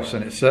anything else,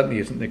 and it certainly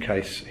isn't the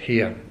case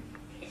here.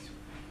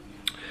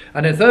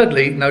 And then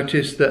thirdly,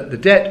 notice that the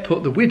debt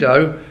put the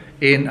widow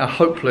in a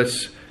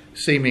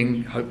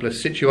seeming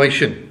hopeless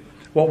situation.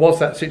 What was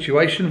that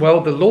situation? Well,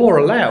 the law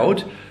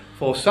allowed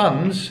for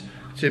sons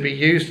to be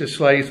used as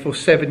slaves for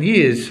 7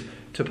 years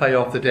to pay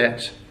off the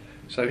debt.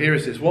 So here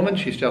is this woman,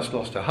 she's just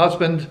lost her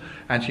husband,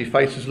 and she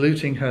faces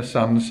losing her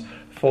sons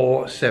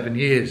for 7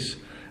 years.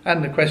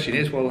 And the question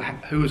is, well,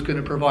 who is going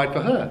to provide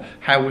for her?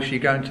 How was she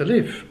going to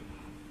live?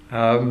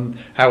 How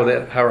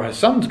are her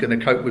sons going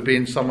to cope with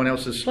being someone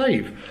else's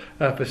slave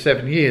for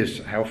 7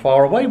 years? How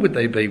far away would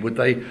they be? Would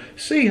they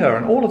see her?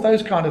 And all of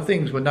those kind of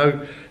things were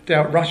no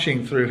doubt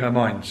rushing through her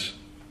minds.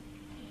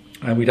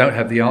 And we don't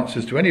have the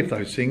answers to any of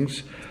those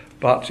things,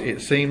 but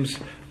it seems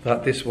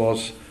that this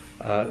was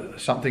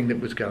something that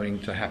was going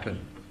to happen.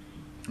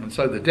 And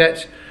so the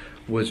debt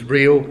was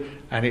real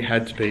and it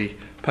had to be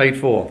paid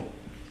for.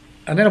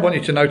 And then I want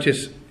you to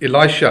notice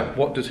Elisha.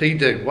 What does he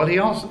do? Well, he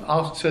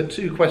asks her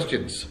two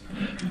questions.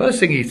 First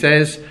thing he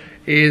says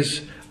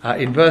is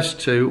in verse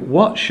 2,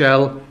 what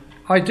shall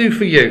I do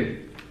for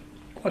you?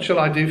 What shall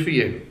I do for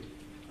you?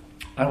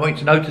 I want you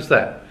to notice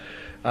that.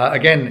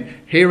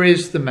 Again, here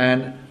is the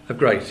man of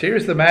grace. Here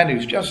is the man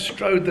who's just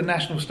strode the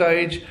national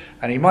stage,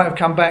 and he might have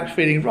come back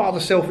feeling rather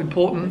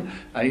self-important.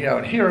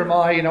 And here am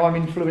I. I'm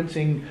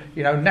influencing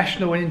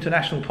national and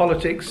international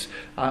politics,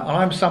 and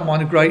I'm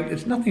someone great.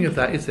 There's nothing of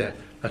that, is there,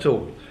 at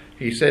all?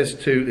 He says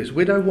to this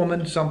widow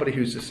woman, somebody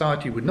whose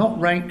society would not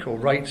rank or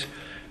rate,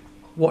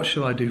 "What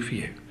shall I do for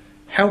you?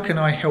 How can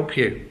I help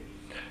you?"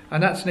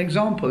 And that's an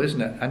example,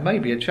 isn't it? And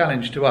maybe a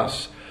challenge to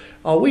us.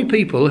 Are we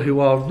people who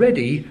are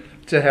ready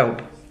to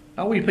help?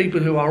 Are we people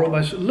who are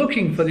almost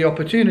looking for the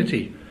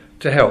opportunity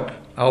to help?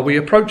 Are we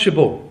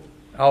approachable?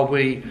 Are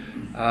we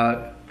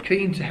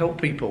keen to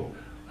help people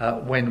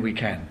when we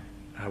can?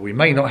 We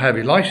may not have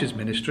Elisha's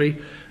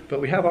ministry, but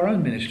we have our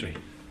own ministry.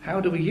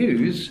 How do we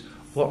use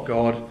what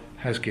God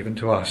has given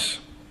to us?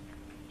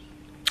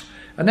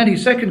 And then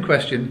his second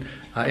question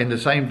in the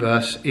same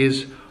verse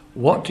is,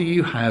 what do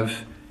you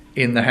have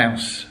in the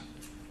house?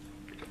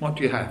 What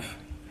do you have?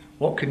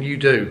 What can you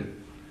do?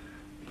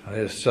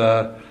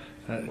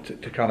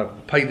 To kind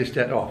of pay this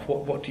debt off.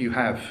 What do you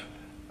have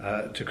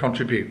to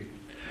contribute?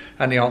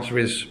 And the answer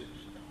is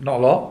not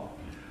a lot,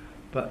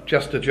 but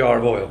just a jar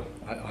of oil.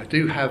 I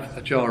do have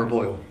a jar of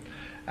oil.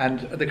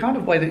 And the kind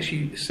of way that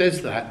she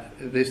says that,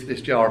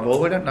 this jar of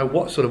oil, we don't know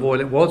what sort of oil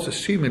it was.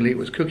 Assumingly it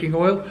was cooking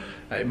oil.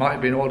 It might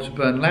have been oil to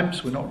burn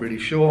lamps. We're not really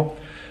sure.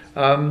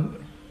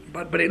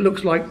 But it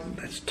looks like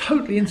it's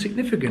totally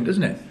insignificant,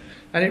 doesn't it?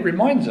 And it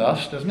reminds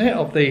us, doesn't it,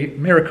 of the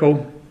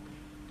miracle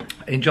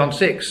in John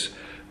 6,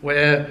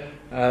 where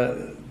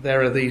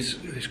there are this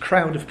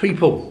crowd of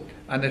people,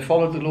 and they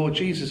followed the Lord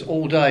Jesus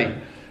all day.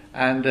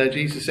 And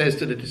Jesus says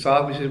to the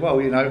disciples, he says, well,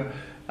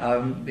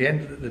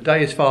 the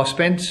day is far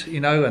spent,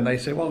 and they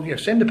say, well,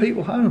 send the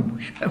people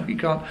home. We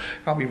can't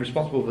be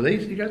responsible for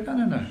these. And he goes,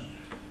 no,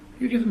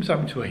 you give them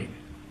something to eat.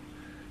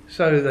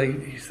 So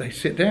they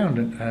sit down,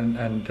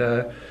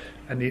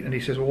 and he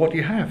says, well, what do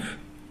you have?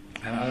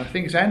 And I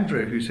think it's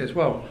Andrew who says,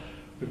 well,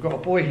 we've got a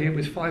boy here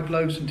with 5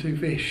 loaves and 2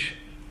 fish.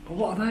 But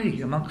what are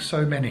they amongst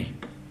so many?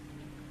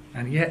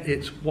 And yet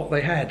it's what they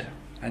had.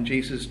 And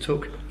Jesus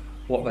took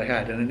what they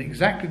had. And in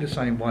exactly the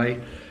same way,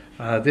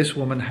 this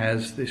woman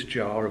has this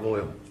jar of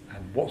oil.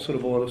 And what sort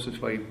of oil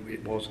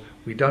it was,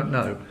 we don't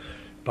know.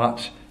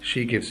 But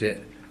she gives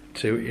it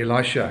to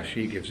Elisha.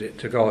 She gives it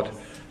to God,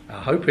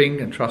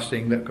 hoping and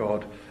trusting that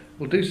God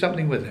will do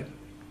something with it.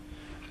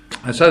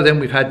 And so then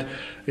we've had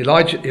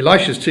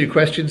Elisha's 2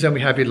 questions, and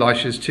we have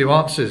Elisha's 2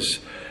 answers.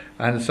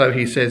 And so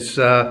he says,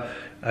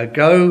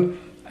 go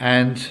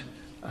and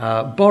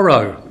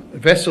borrow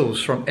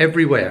vessels from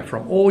everywhere,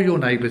 from all your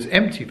neighbours,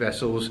 empty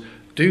vessels.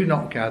 Do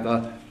not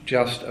gather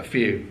just a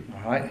few.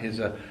 All right, here's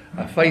a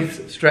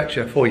faith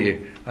stretcher for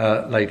you,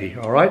 lady.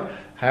 All right,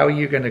 how are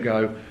you going to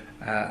go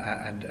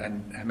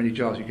and how many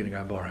jars are you going to go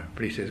and borrow?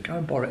 But he says, go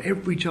and borrow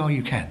every jar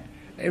you can,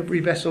 every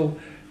vessel,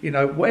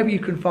 whatever you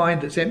can find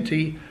that's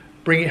empty,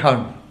 bring it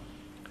home.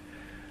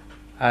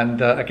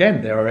 And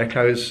again, there are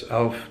echoes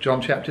of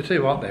John chapter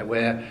 2, aren't there,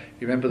 where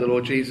you remember the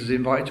Lord Jesus is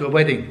invited to a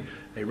wedding.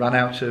 They run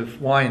out of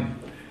wine,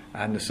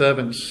 and the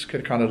servants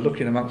could kind of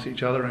look in amongst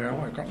each other and go,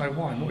 oh, I've got no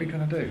wine, what are we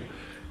going to do?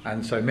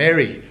 And so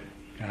Mary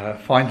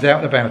finds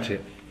out about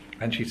it,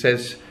 and she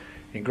says,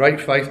 in great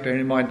faith,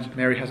 bearing in mind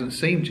Mary hasn't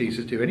seen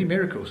Jesus do any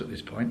miracles at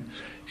this point,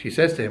 she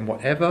says to him,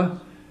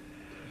 whatever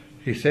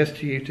he says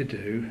to you to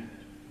do,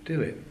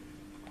 do it.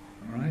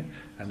 All right?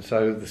 And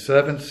so the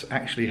servants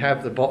actually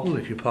have the bottle,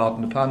 if you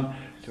pardon the pun,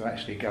 to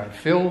actually go and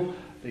fill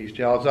these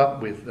jars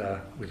up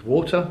with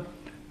water,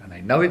 and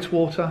they know it's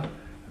water,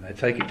 and they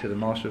take it to the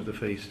master of the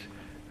feast,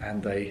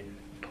 and they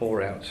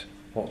pour out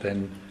what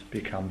then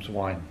becomes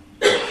wine.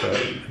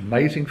 So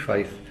amazing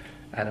faith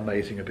and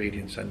amazing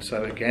obedience. And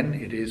so again,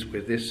 it is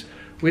with this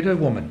widow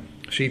woman.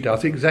 She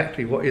does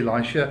exactly what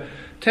Elisha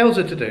tells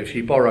her to do.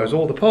 She borrows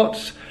all the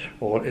pots,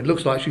 or it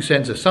looks like she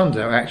sends her sons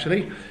out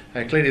actually.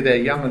 Clearly they're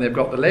young and they've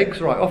got the legs.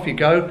 Right, off you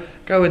go.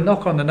 Go and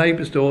knock on the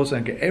neighbours' doors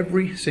and get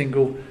every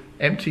single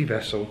empty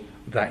vessel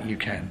that you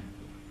can.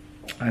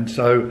 And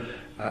so,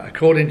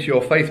 according to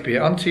your faith be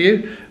it unto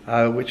you,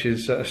 which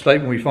is a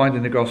statement we find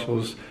in the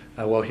Gospels,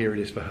 well, here it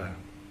is for her.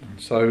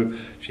 And so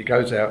she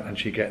goes out and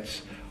she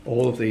gets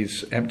all of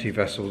these empty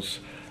vessels,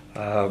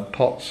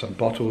 pots and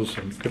bottles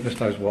and goodness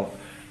knows what,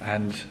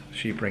 and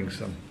she brings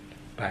them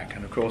back.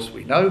 And of course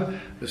we know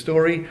the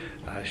story.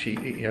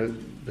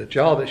 The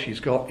jar that she's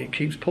got, it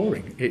keeps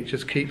pouring. It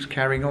just keeps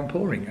carrying on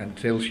pouring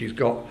until she's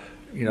got,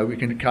 we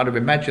can kind of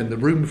imagine the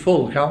room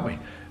full, can't we,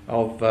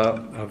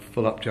 of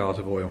full up jars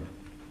of oil.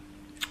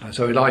 And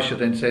so Elisha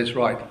then says,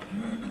 right,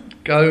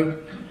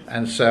 go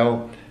and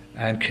sell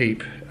and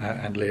keep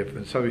and live.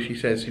 And so she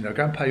says,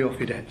 go and pay off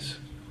your debts.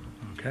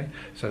 Okay,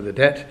 so the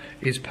debt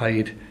is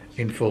paid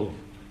in full.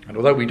 And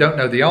although we don't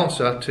know the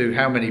answer to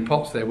how many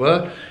pots there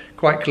were,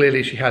 quite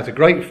clearly she has a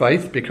great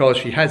faith because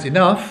she has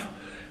enough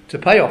to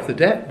pay off the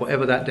debt,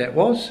 whatever that debt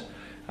was.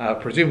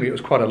 Presumably it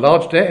was quite a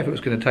large debt if it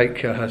was going to take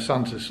her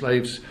sons as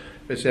slaves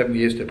for 7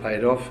 years to pay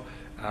it off.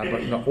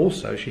 But not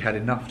also she had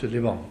enough to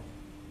live on.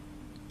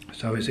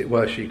 So as it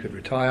were, she could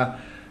retire,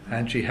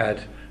 and she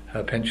had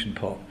her pension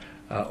pot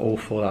all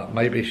full up.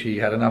 Maybe she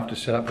had enough to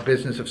set up a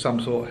business of some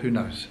sort, who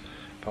knows.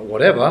 But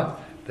whatever,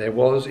 there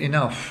was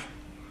enough.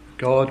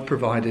 God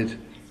provided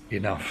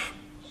enough.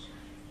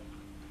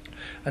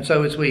 And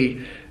so as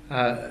we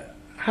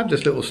have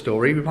this little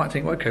story, we might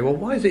think, okay, well,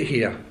 why is it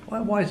here?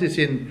 Why is this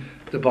in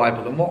the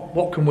Bible, and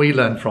what can we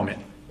learn from it?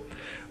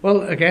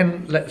 Well,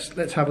 again,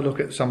 let's have a look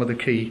at some of the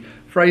key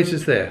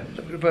phrases there.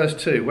 Look at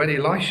verse 2, when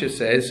Elisha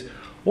says,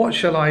 "What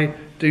shall I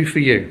do for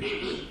you?"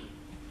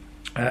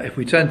 If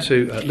we turn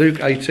to Luke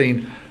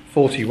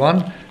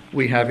 18:41,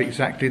 we have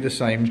exactly the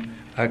same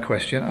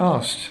question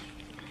asked.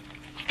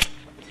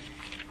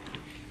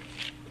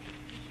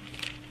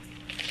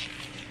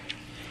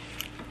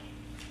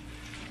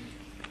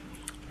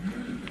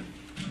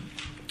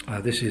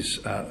 This is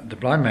the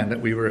blind man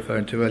that we were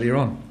referring to earlier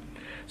on.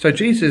 So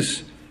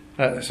Jesus,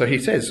 so he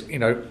says,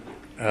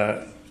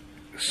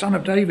 "Son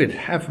of David,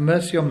 have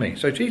mercy on me."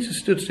 So Jesus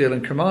stood still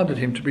and commanded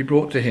him to be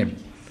brought to him.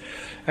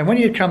 And when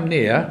he had come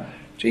near,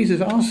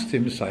 Jesus asked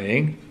him,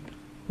 saying,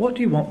 "What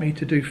do you want me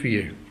to do for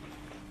you?"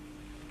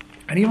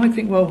 And you might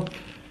think, well,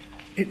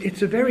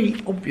 it's a very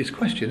obvious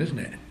question, isn't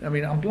it? I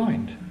mean, I'm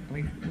blind. I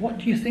mean, what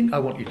do you think I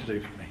want you to do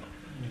for me?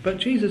 But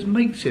Jesus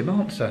makes him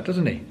answer,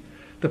 doesn't he?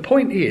 The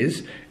point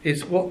is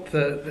what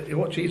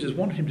Jesus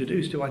wanted him to do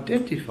is to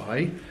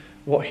identify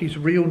what his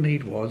real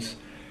need was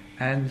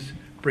and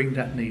bring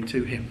that need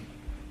to him.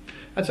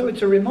 And so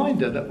it's a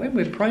reminder that when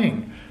we're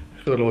praying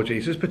for the Lord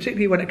Jesus,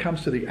 particularly when it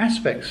comes to the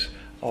aspects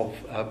of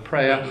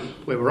prayer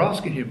where we're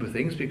asking him for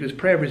things, because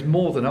prayer is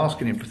more than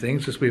asking him for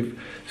things, as we've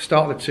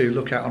started to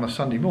look at on a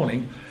Sunday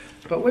morning.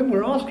 But when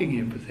we're asking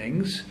him for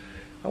things,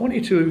 I want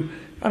you to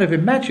kind of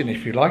imagine,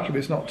 if you like, if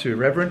it's not too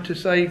irreverent, to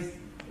say,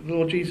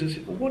 "Lord Jesus,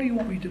 what do you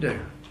want me to do?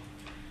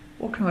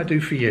 What can I do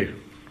for you?"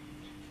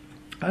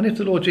 And if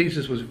the Lord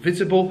Jesus was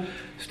visible,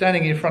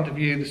 standing in front of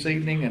you this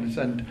evening,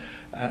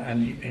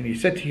 and he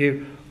said to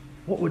you,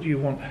 "What would you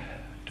want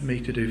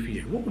me to do for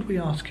you?" What would we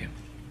ask him?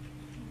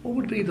 What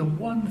would be the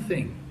one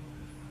thing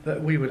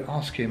that we would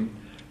ask him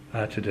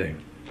to do?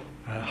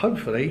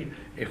 Hopefully,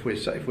 if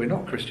we're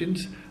not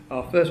Christians,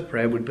 our first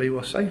prayer would be,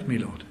 "Well, save me,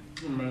 Lord."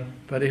 Amen.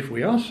 But if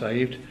we are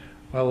saved,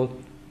 well,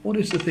 what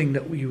is the thing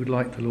that we would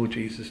like the Lord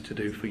Jesus to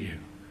do for you?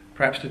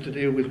 Perhaps it's to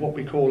deal with what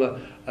we call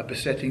a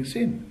besetting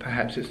sin.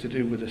 Perhaps it's to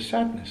do with a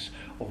sadness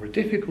or a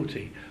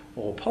difficulty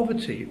or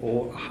poverty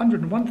or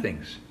 101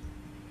 things.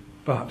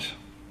 But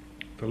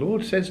the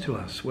Lord says to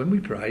us when we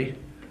pray,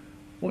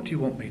 "What do you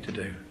want me to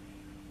do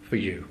for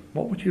you?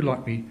 What would you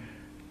like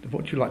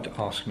to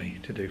ask me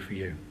to do for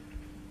you?"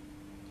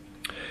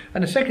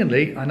 And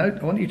secondly, I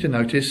want you to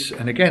notice,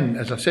 and again,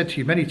 as I've said to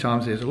you many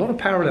times, there's a lot of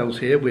parallels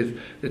here with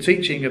the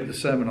teaching of the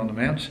Sermon on the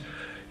Mount.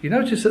 You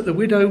notice that the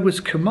widow was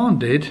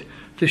commanded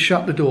to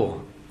shut the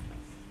door.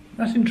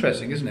 That's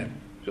interesting, isn't it?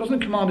 She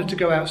wasn't commanded to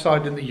go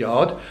outside in the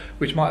yard,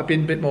 which might have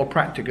been a bit more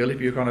practical if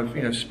you're kind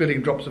of,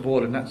 spilling drops of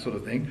oil and that sort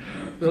of thing.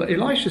 But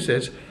Elisha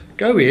says,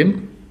 "Go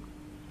in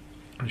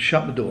and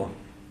shut the door.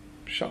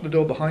 Shut the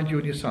door behind you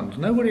and your sons.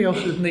 Nobody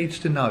else needs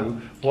to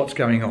know what's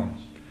going on."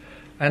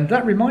 And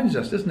that reminds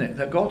us, doesn't it,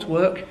 that God's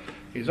work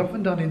is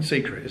often done in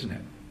secret, isn't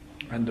it?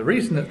 And the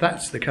reason that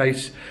that's the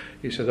case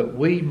is so that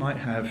we might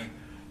have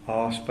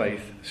our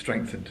faith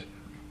strengthened.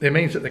 It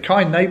means that the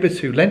kind neighbours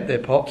who lent their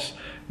pots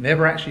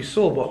never actually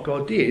saw what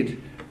God did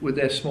with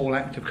their small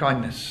act of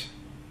kindness.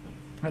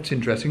 That's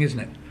interesting, isn't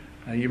it?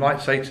 You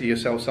might say to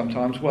yourself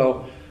sometimes,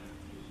 well,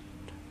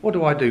 what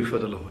do I do for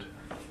the Lord?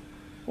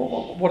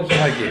 What is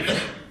my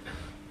gift?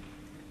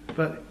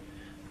 But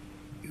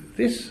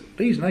these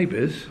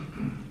neighbours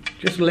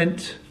just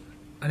lent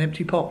an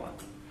empty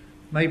pot.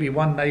 Maybe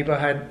one neighbour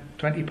had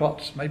 20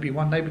 pots, maybe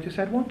one neighbour just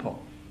had one pot.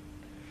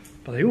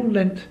 But they all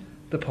lent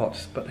the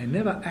pots, but they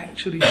never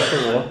actually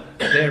saw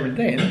there and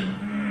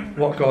then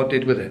what God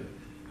did with it.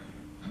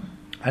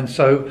 And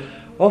so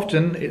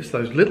often it's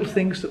those little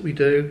things that we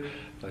do,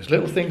 those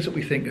little things that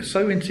we think are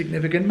so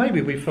insignificant,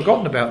 maybe we've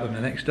forgotten about them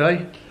the next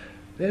day.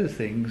 They're the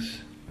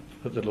things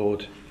that the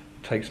Lord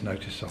takes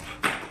notice of.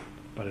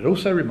 But it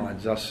also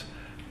reminds us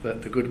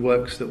that the good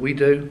works that we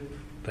do,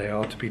 they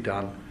are to be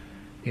done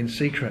in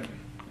secret.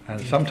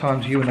 And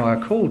sometimes you and I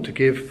are called to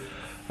give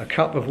a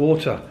cup of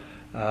water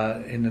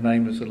in the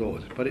name of the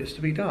Lord. But it's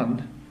to be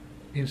done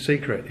in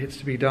secret. It's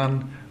to be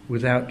done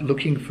without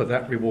looking for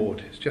that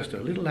reward. It's just a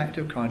little act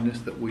of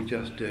kindness that we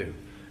just do.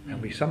 And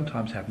we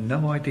sometimes have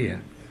no idea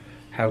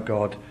how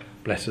God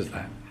blesses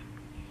that.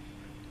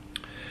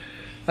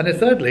 And then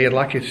thirdly, I'd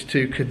like us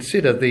to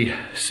consider the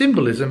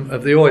symbolism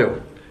of the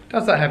oil.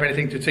 Does that have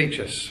anything to teach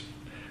us?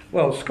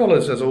 Well,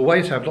 scholars, as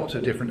always, have lots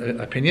of different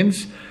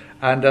opinions.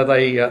 And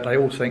they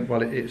all think,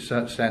 well, it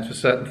stands for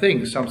certain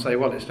things. Some say,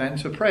 well, it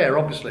stands for prayer,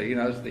 obviously,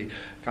 as the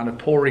kind of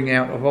pouring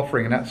out of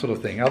offering and that sort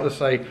of thing. Others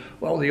say,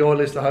 well, the oil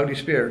is the Holy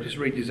Spirit. Just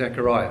read your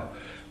Zechariah.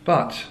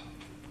 But,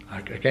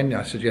 again,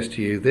 I suggest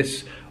to you,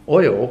 this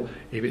oil,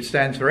 if it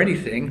stands for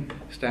anything,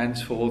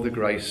 stands for the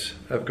grace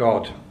of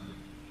God.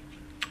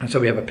 And so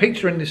we have a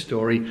picture in this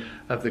story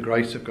of the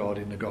grace of God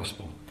in the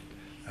gospel.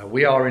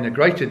 We are in a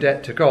greater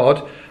debt to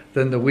God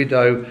than the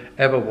widow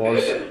ever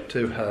was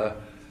to her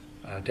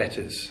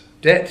debtors.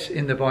 Debt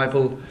in the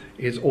Bible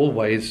is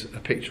always a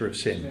picture of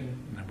sin.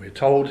 We're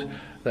told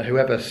that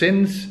whoever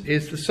sins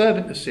is the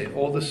servant of sin,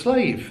 or the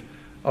slave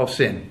of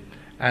sin.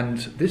 And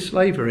this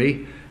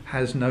slavery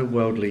has no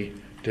worldly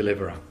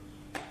deliverer.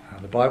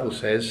 And the Bible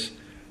says,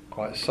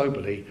 quite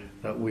soberly,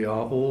 that we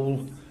are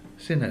all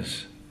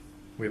sinners.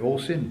 We've all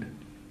sinned.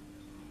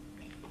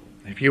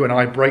 If you and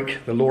I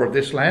break the law of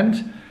this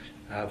land,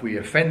 if we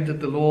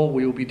offended the law,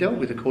 we will be dealt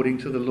with according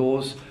to the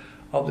laws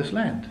of this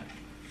land.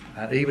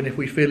 Even if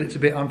we feel it's a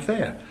bit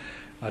unfair.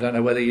 I don't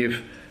know whether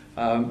you've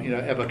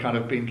ever kind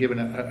of been given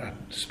a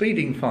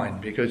speeding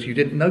fine because you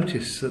didn't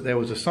notice that there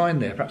was a sign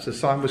there. Perhaps the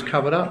sign was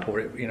covered up, or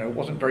it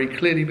wasn't very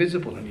clearly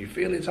visible, and you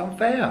feel it's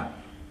unfair.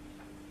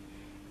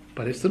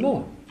 But it's the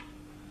law.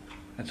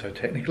 And so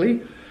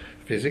technically,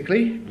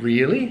 physically,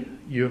 really,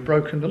 you have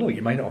broken the law.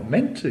 You may not have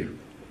meant to,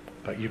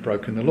 but you've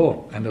broken the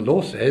law. And the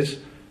law says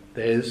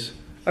there's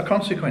a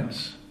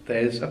consequence.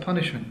 There's a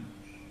punishment.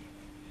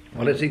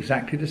 Well, it's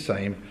exactly the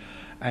same,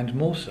 and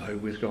more so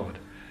with God.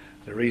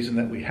 The reason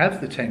that we have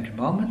the Ten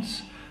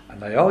Commandments,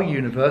 and they are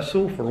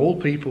universal for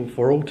all people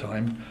for all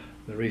time,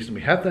 the reason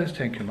we have those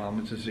Ten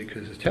Commandments is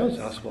because it tells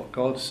us what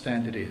God's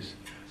standard is.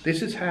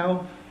 This is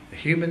how the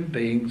human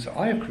beings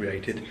I have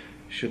created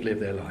should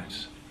live their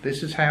lives.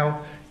 This is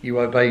how you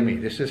obey me.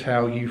 This is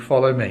how you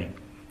follow me.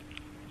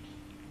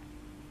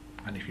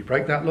 And if you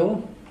break that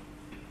law,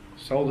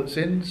 soul that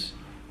sins,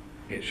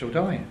 it shall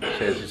die,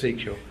 says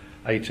Ezekiel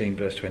 18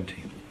 verse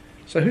 20.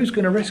 So who's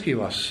going to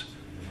rescue us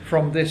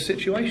from this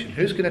situation?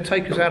 Who's going to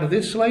take us out of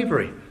this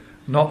slavery?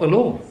 Not the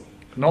law,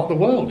 not the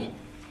world.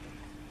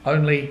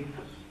 Only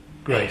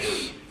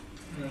grace.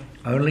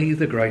 Only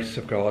the grace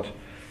of God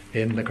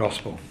in the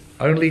gospel.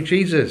 Only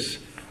Jesus,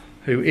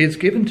 who is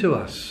given to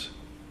us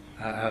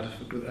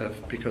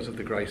because of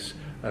the grace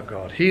of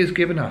God. He has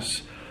given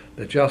us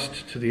the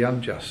just to the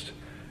unjust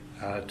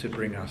to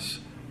bring us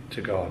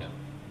to God.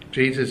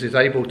 Jesus is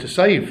able to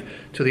save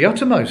to the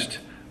uttermost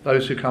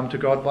those who come to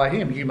God by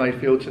him. You may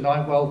feel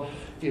tonight, well,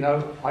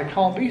 I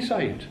can't be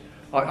saved.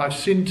 I've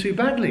sinned too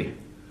badly.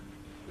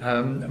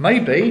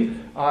 Maybe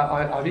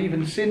I've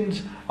even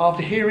sinned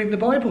after hearing the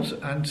Bible,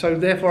 and so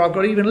therefore I've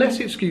got even less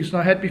excuse than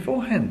I had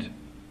beforehand.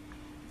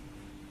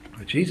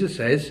 But Jesus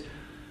says,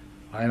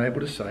 I am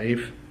able to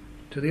save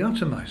to the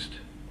uttermost,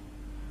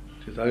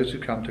 to those who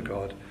come to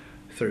God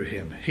through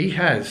him. He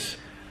has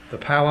the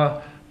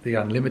power, the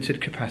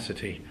unlimited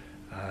capacity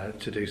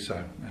to do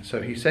so. And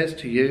so he says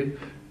to you,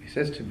 he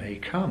says to me,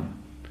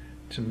 come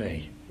to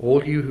me,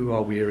 all you who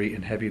are weary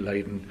and heavy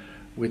laden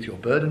with your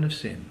burden of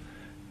sin,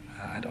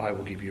 and I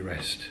will give you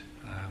rest.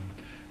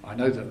 I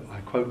know that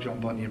I quote John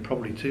Bunyan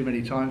probably too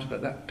many times,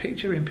 but that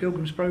picture in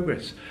Pilgrim's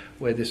Progress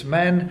where this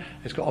man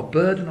has got a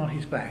burden on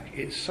his back,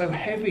 it's so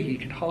heavy he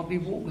can hardly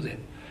walk with it.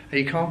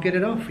 He can't get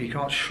it off, he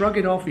can't shrug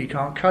it off, he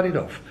can't cut it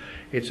off.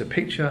 It's a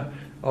picture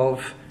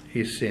of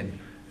his sin,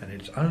 and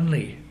it's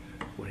only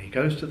when he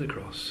goes to the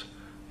cross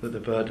that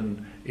the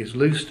burden is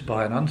loosed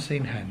by an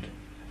unseen hand.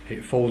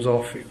 It falls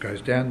off, it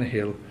goes down the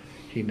hill,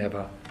 he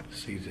never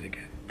sees it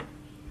again.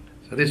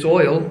 So this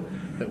oil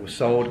that was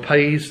sold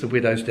pays the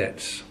widow's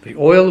debts. The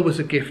oil was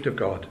a gift of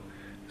God.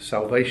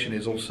 Salvation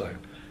is also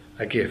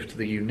a gift,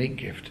 the unique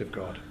gift of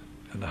God.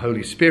 And the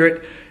Holy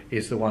Spirit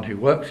is the one who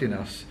works in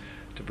us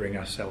to bring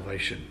us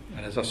salvation.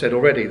 And as I said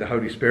already, the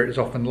Holy Spirit is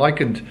often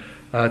likened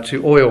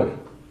to oil.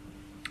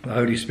 The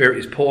Holy Spirit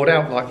is poured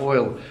out like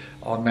oil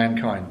on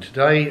mankind.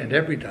 Today and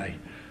every day,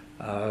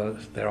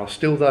 there are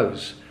still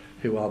those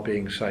who are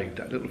being saved.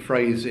 That little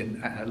phrase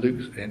in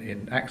Luke,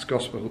 in Acts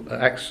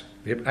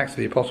of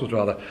the Apostles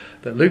rather,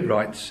 that Luke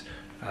writes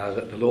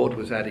that the Lord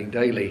was adding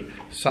daily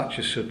such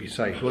as should be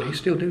saved. Well, he's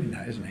still doing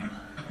that, isn't he?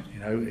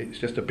 It's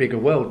just a bigger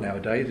world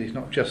nowadays. He's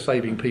not just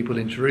saving people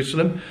in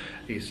Jerusalem,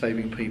 he's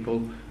saving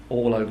people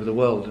all over the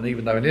world. And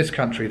even though in this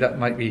country that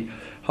might be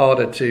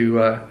harder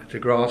to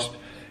grasp,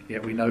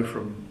 yet we know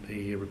from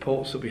the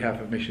reports that we have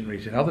of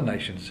missionaries in other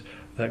nations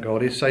that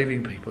God is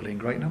saving people in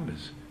great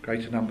numbers,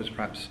 greater numbers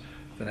perhaps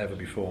than ever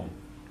before.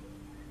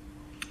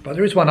 But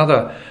there is one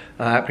other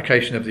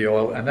application of the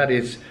oil, and that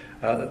is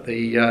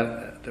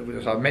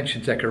as I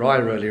mentioned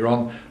Zechariah earlier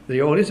on,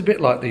 the oil is a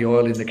bit like the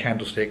oil in the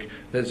candlestick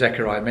that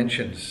Zechariah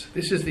mentions.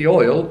 This is the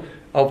oil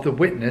of the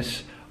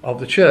witness of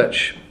the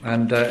church.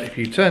 And if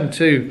you turn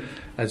to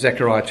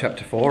Zechariah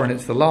chapter 4, and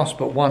it's the last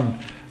but one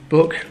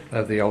book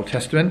of the Old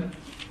Testament.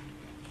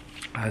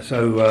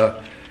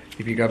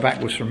 If you go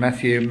backwards from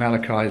Matthew,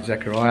 Malachi,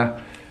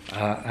 Zechariah,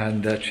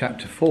 and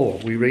chapter 4,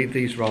 we read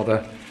these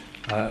rather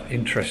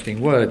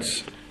interesting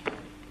words.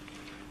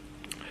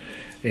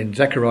 In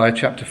Zechariah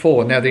chapter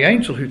 4, now the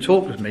angel who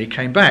talked with me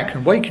came back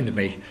and wakened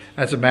me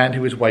as a man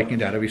who was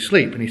wakened out of his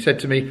sleep. And he said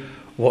to me,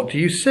 what do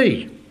you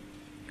see?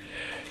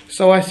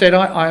 So I said,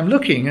 I am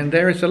looking, and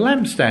there is a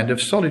lampstand of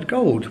solid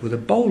gold with a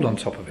bowl on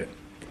top of it.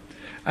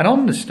 And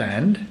on the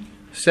stand,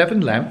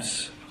 7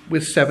 lamps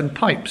with 7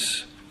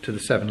 pipes to the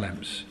 7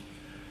 lamps.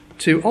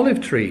 2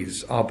 olive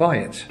trees are by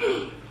it,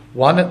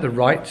 one at the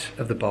right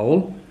of the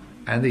bowl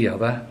and the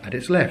other at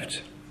its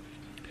left.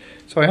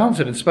 So I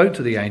answered and spoke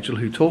to the angel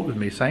who talked with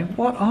me, saying,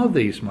 what are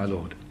these, my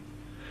Lord?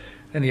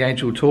 Then the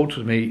angel who talked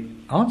with me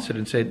answered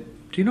and said,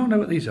 do you not know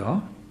what these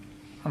are?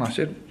 And I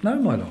said, "No,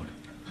 my Lord."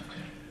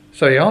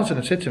 So he answered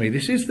and said to me,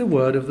 "This is the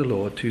word of the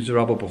Lord to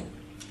Zerubbabel.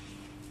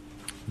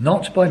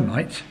 Not by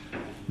might,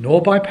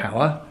 nor by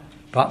power,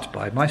 but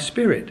by my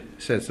Spirit,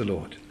 says the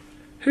Lord.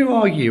 Who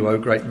are you, O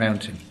great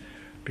mountain?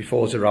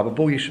 Before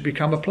Zerubbabel you shall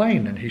become a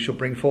plain, and he shall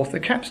bring forth the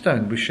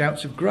capstone with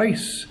shouts of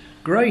grace,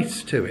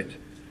 grace to it."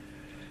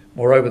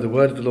 Moreover, the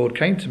word of the Lord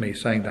came to me,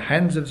 saying, "The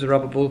hands of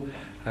Zerubbabel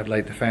have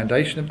laid the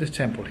foundation of this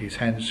temple. His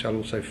hands shall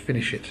also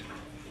finish it.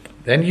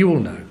 Then you will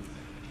know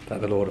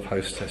that the Lord of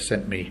hosts has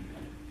sent me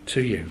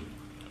to you.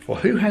 For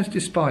who has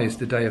despised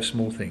the day of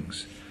small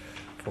things?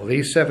 For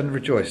these 7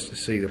 rejoice to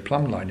see the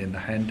plumb line in the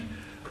hand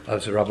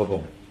of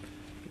Zerubbabel.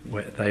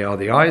 Where they are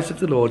the eyes of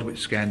the Lord which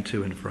scan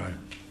to and fro."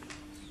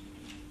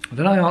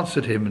 Then I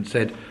answered him and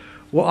said,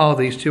 "What are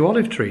these 2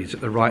 olive trees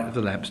at the right of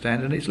the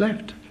lampstand and its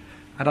left?"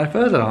 And I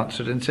further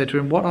answered and said to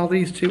him, "What are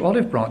these 2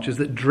 olive branches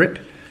that drip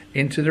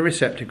into the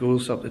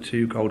receptacles of the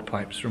 2 gold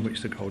pipes from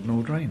which the golden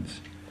oil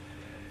drains?"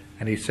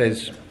 And he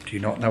says, "Do you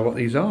not know what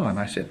these are?" And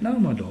I said, "No,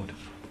 my Lord."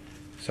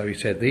 So he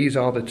said, "These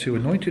are the 2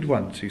 anointed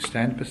ones who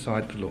stand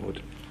beside the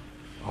Lord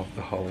of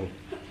the whole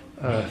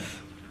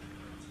earth."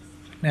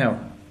 Now,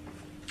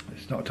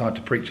 it's not time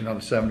to preach another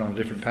sermon on a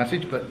different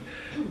passage, but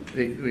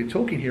we're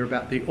talking here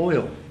about the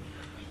oil.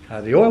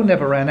 The oil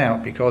never ran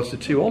out because the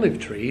 2 olive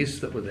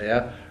trees that were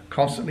there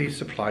constantly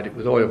supplied it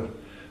with oil.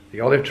 The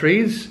olive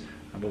trees,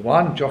 number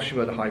 1,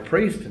 Joshua the high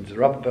priest and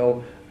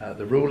Zerubbabel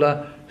the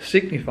ruler,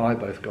 signify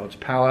both God's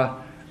power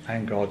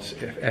and God's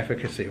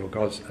efficacy, or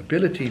God's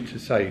ability to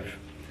save.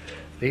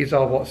 These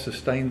are what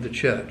sustained the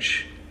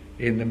church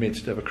in the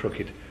midst of a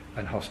crooked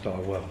and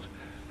hostile world.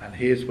 And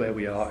here's where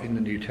we are in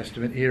the New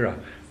Testament era.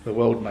 The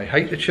world may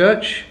hate the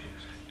church,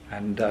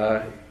 and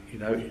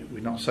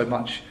we're not so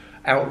much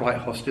outright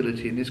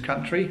hostility in this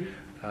country.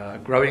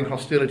 Growing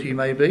hostility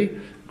maybe,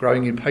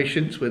 growing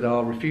impatience with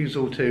our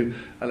refusal to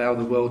allow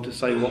the world to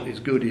say what is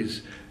good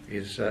is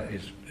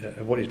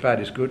what is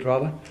bad is good,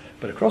 rather.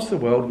 But across the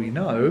world we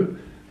know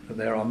that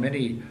there are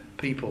many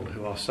people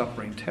who are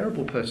suffering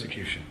terrible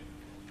persecution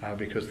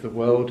because the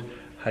world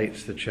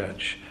hates the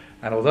church.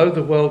 And although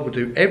the world will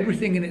do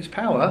everything in its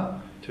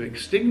power to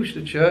extinguish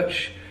the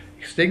church,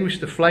 extinguish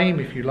the flame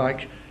if you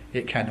like,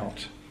 it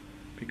cannot,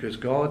 because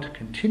God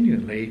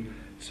continually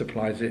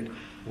supplies it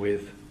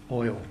with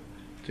oil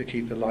to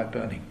keep the light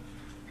burning.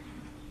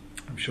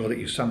 I'm sure that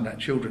you've sung that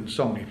children's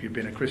song if you've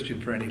been a Christian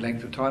for any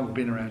length of time or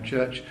been around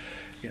church.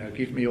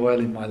 Give me oil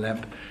in my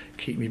lamp,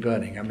 keep me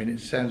burning. I mean, it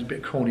sounds a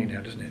bit corny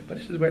now, doesn't it? But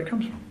this is where it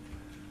comes from.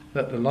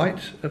 That the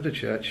light of the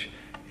church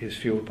is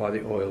fueled by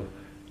the oil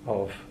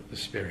of the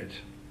Spirit.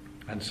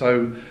 And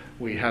so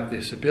we have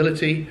this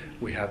ability,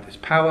 we have this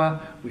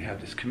power, we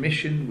have this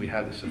commission, we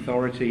have this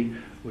authority,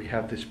 we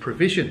have this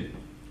provision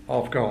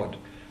of God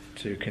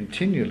to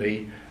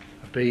continually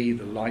be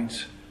the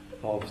light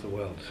of the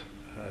world,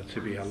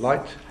 to be a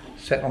light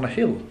set on a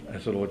hill,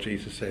 as the Lord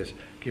Jesus says,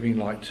 giving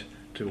light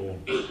to all.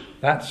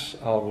 That's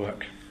our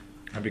work.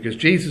 And because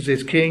Jesus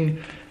is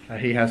King,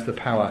 he has the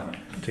power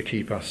to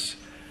keep us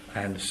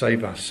and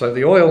save us. So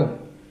the oil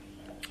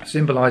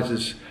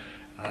symbolises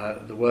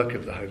the work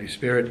of the Holy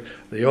Spirit.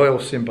 The oil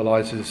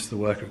symbolises the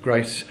work of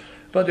grace.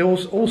 But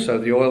also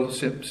the oil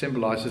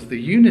symbolises the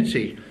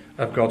unity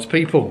of God's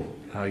people.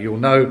 You'll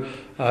know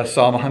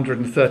Psalm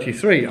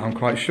 133, I'm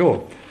quite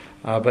sure.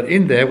 But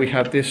in there we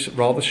have this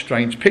rather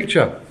strange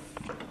picture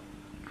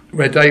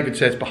where David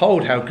says,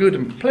 "Behold, how good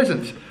and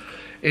pleasant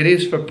it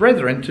is for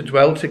brethren to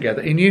dwell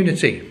together in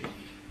unity."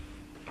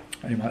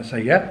 And you might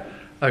say, yeah,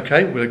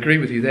 okay, we'll agree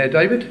with you there,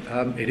 David.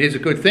 It is a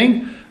good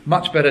thing.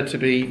 Much better to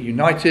be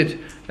united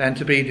than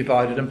to be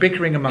divided and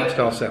bickering amongst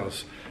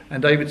ourselves.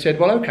 And David said,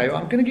 well, okay,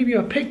 I'm going to give you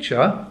a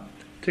picture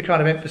to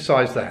kind of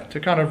emphasise that, to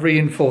kind of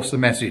reinforce the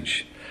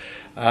message.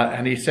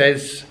 And he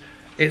says,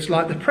 it's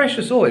like the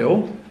precious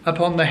oil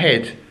upon the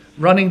head,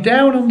 running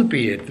down on the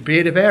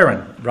beard of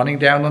Aaron, running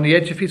down on the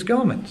edge of his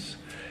garments.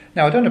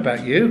 Now, I don't know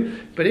about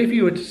you, but if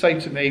you were to say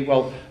to me,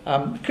 well,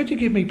 could you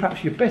give me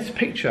perhaps your best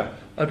picture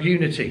of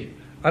unity?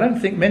 I don't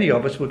think many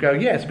of us would go,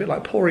 yeah, it's a bit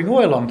like pouring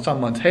oil on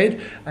someone's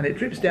head and it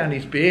drips down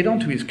his beard,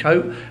 onto his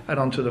coat and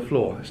onto the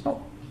floor. It's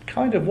not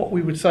kind of what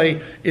we would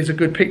say is a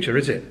good picture,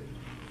 is it?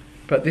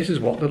 But this is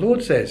what the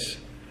Lord says.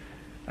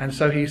 And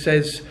so he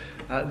says,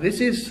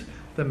 this is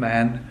the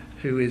man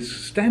who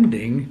is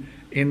standing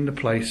in the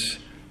place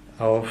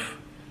of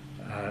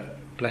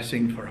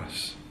blessing for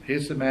us.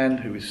 Here's the man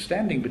who is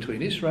standing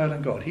between Israel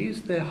and God. He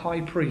is their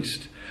high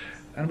priest.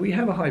 And we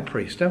have a high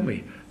priest, don't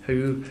we,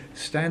 who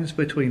stands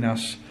between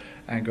us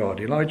and God.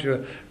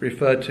 Elijah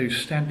referred to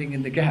standing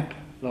in the gap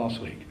last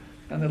week.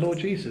 And the Lord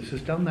Jesus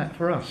has done that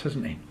for us,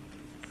 hasn't he?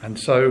 And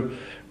so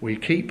we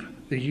keep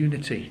the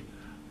unity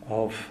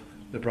of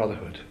the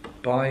brotherhood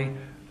by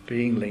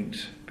being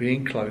linked,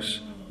 being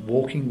close,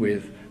 walking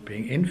with,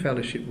 being in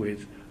fellowship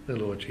with the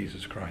Lord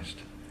Jesus Christ.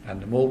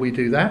 And the more we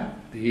do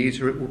that, the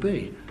easier it will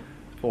be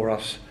for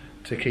us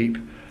to keep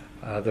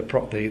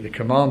the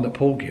command that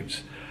Paul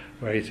gives,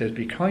 where he says,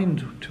 be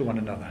kind to one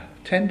another,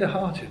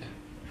 tender-hearted,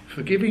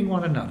 forgiving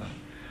one another,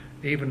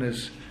 even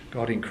as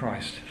God in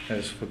Christ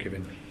has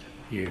forgiven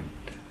you.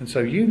 And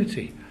so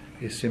unity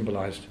is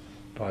symbolised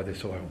by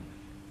this oil.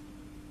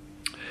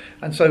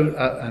 And so,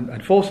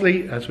 and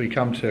fourthly, as we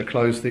come to a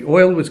close, the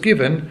oil was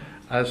given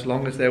as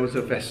long as there was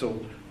a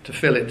vessel to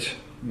fill it.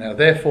 Now,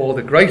 therefore,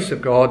 the grace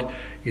of God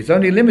is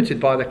only limited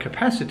by the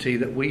capacity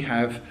that we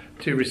have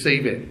to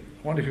receive it.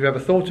 I wonder if you've ever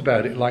thought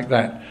about it like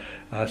that.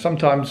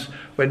 Sometimes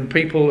when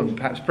people and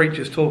perhaps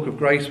preachers talk of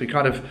grace, we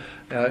kind of,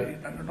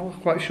 I'm not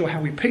quite sure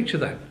how we picture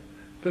that.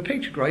 But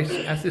picture grace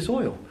as this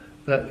oil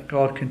that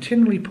God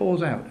continually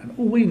pours out. And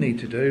all we need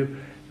to do,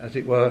 as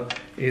it were,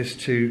 is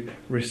to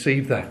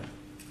receive that.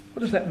 What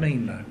does that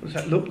mean, though? What does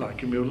that look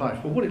like in real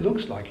life? Well, what it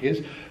looks like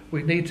is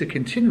we need to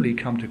continually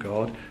come to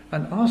God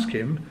and ask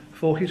him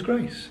for his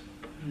grace.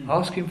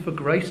 Ask him for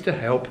grace to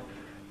help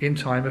in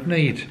time of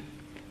need.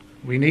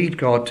 We need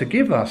God to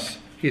give us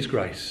his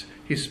grace,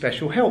 his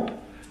special help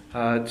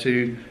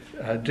to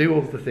do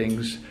all the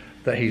things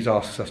that he's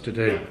asked us to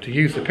do. To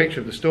use the picture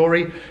of the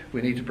story,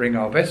 we need to bring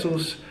our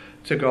vessels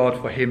to God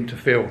for him to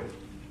fill.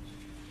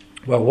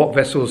 Well, what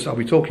vessels are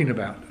we talking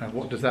about?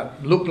 What does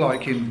that look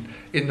like in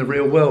the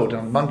real world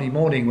on Monday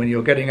morning when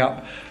you're getting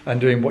up and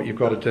doing what you've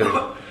got to do?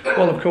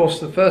 Well, of course,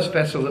 the first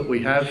vessel that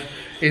we have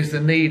is the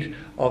need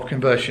of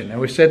conversion. Now,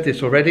 we've said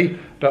this already,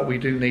 but we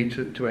do need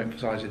to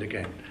emphasise it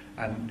again.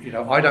 And,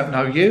 I don't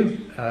know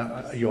you,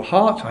 your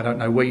heart. I don't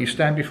know where you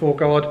stand before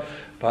God,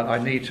 but I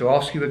need to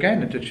ask you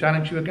again and to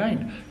challenge you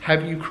again.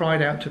 Have you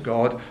cried out to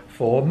God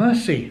for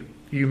mercy?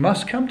 You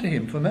must come to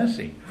him for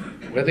mercy.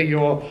 Whether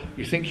you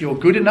think you're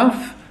good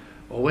enough,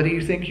 or whether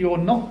you think you're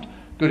not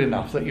good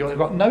enough, that you've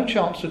got no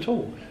chance at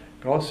all.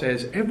 God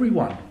says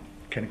everyone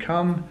can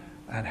come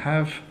and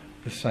have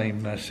the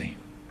same mercy.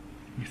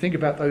 You think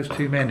about those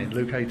two men in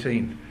Luke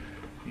 18.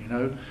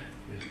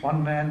 There's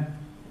one man,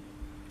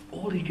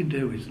 all he can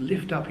do is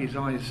lift up his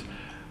eyes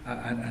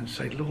and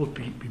say, Lord,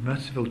 be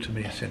merciful to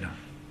me, a sinner.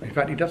 In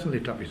fact, he doesn't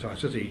lift up his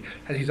eyes, does he? He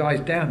has his eyes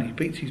down, he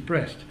beats his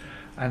breast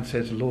and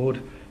says,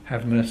 Lord,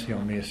 have mercy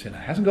on me, a sinner.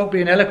 It hasn't got to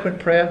be an eloquent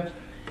prayer.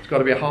 It's got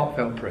to be a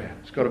heartfelt prayer.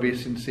 It's got to be a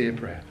sincere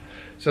prayer.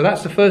 So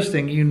that's the first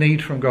thing you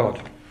need from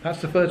God.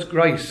 That's the first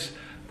grace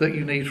that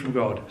you need from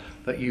God,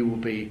 that you will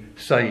be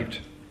saved.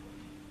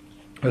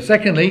 But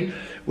secondly,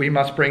 we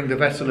must bring the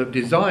vessel of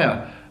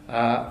desire.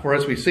 For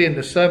as we see in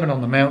the Sermon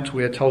on the Mount,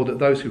 we are told that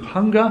those who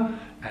hunger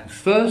and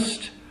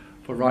thirst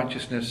for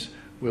righteousness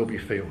will be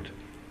filled.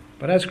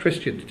 But as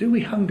Christians, do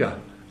we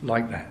hunger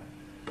like that?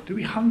 Do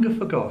we hunger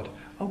for God?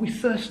 Are we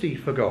thirsty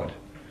for God?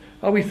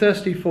 Are we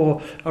thirsty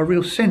for a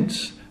real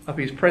sense of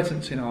his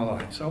presence in our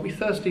lives? Are we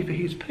thirsty for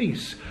his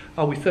peace?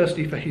 Are we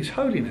thirsty for his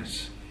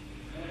holiness?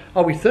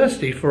 Are we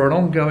thirsty for an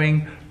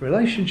ongoing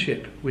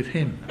relationship with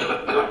him?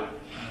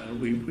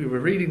 We were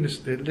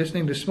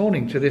listening this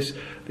morning to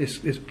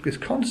this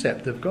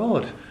concept of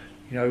God,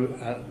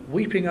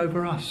 weeping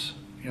over us,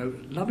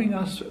 loving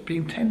us,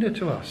 being tender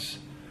to us.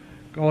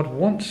 God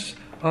wants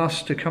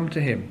us to come to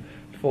him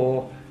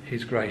for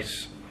his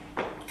grace.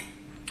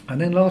 And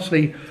then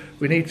lastly,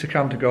 we need to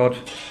come to God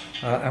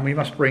and we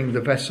must bring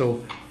the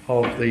vessel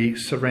of the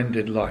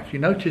surrendered life. You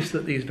notice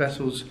that these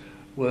vessels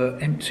were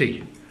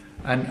empty,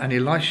 and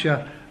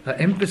Elisha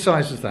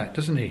emphasises that,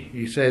 doesn't he?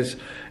 He says,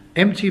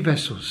 empty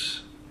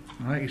vessels.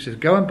 Right? He says,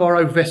 go and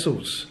borrow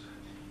vessels,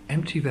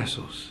 empty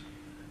vessels.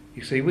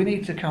 You see, we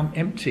need to come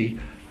empty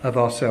of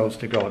ourselves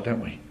to God,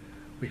 don't we?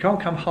 We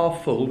can't come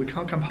half full, we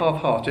can't come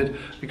half-hearted,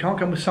 we can't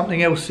come with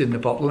something else in the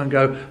bottle and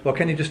go, well,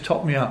 can you just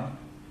top me up?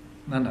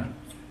 No.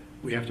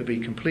 We have to be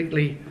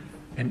completely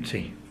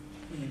empty.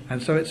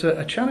 And so it's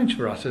a challenge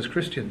for us as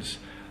Christians.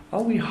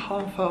 Are we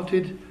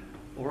half-hearted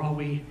or are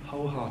we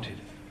wholehearted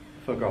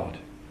for God?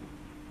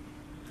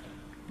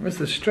 As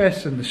the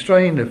stress and the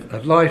strain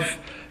of life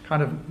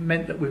kind of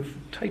meant that we've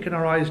taken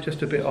our eyes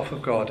just a bit off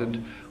of God,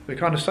 and we're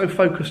kind of so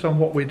focused on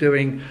what we're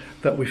doing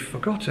that we've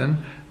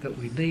forgotten that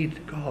we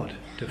need God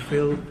to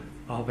fill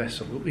our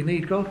vessel. We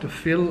need God to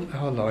fill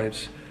our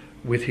lives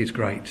with his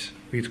grace.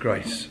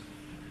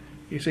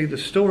 You see, the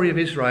story of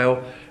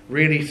Israel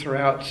really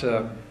throughout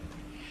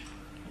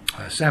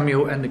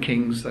Samuel and the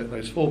Kings,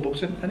 those 4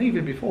 books, and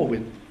even before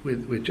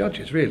with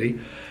Judges really,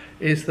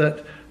 is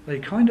that they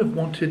kind of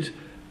wanted,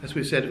 as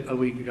we said a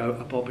week ago,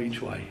 a bob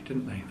each way,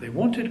 didn't they? They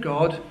wanted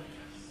God,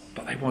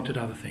 but they wanted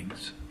other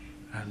things.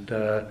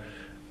 And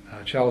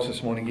Charles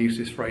this morning used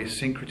this phrase,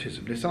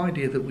 syncretism, this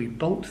idea that we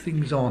bolt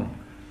things on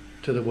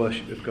to the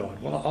worship of God.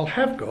 Well, I'll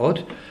have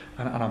God,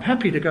 and I'm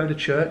happy to go to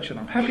church, and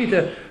I'm happy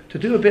to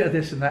do a bit of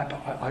this and that,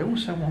 but I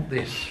also want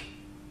this.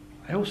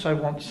 I also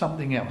want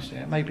something else.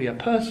 It may be a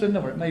person,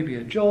 or it may be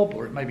a job,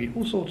 or it may be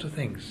all sorts of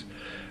things.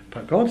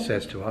 But God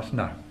says to us,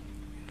 no.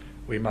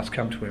 We must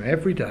come to him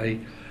every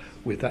day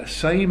with that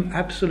same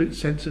absolute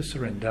sense of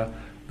surrender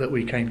that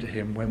we came to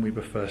him when we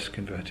were first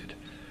converted.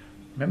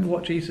 Remember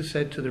what Jesus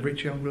said to the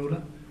rich young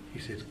ruler? He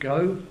says,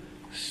 go,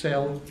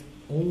 sell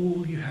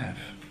all you have.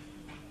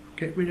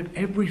 Get rid of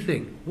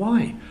everything.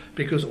 Why?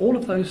 Because all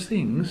of those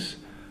things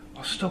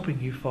are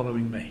stopping you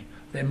following me.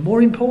 They're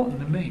more important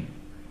than me.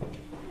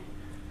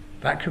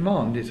 That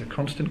command is a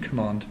constant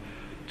command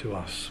to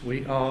us.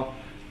 We are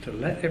to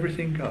let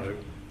everything go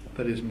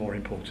that is more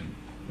important.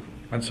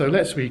 And so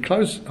let's we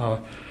close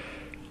our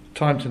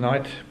time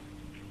tonight.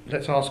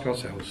 Let's ask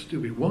ourselves, do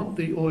we want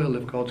the oil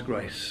of God's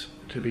grace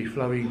to be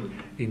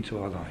flowing into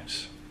our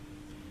lives?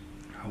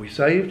 Are we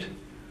saved?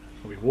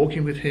 Are we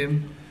walking with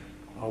him?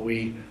 Are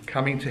we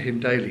coming to him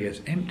daily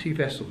as empty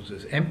vessels,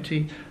 as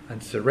empty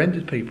and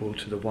surrendered people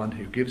to the one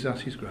who gives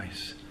us his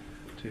grace?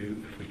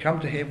 If we come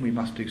to him, we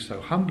must do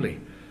so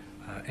humbly,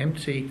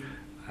 empty,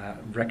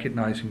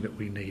 recognising that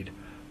we need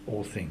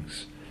all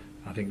things.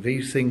 I think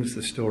these things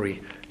the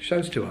story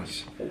shows to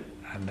us,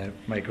 and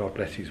may God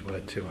bless his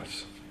word to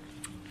us.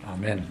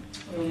 Amen.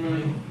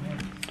 Amen.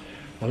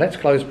 Well, let's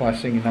close by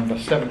singing number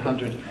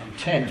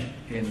 710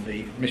 in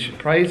the Mission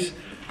Praise.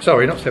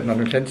 Sorry, not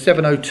 710,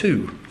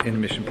 702 in the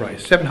Mission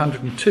Praise.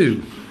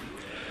 702.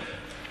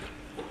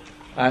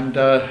 And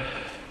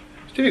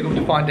it's difficult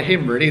to find a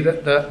hymn really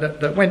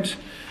that went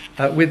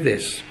with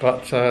this,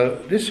 but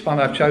this one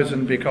I've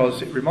chosen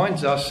because it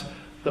reminds us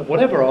that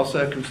whatever our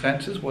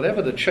circumstances, whatever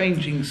the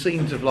changing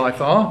scenes of life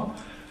are,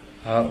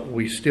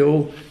 we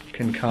still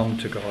can come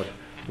to God.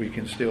 We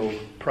can still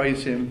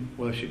praise him,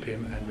 worship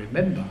him, and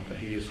remember that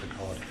he is the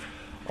God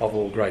of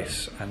all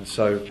grace. And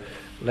so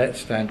let's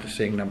stand to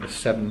sing number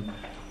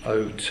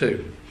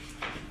 702.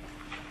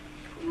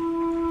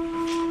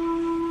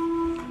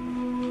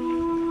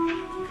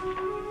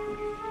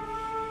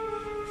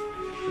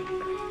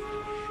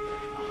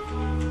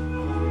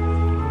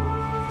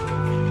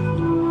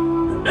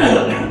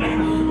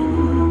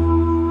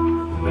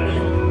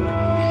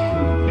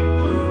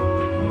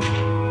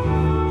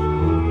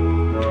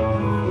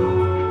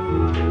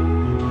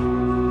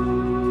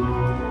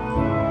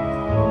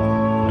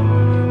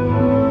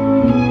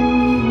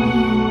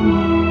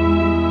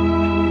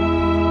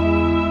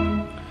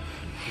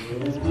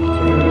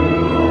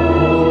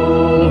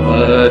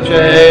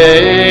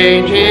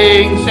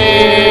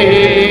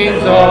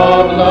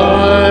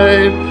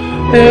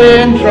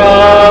 In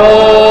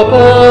trouble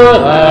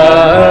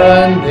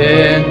and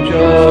in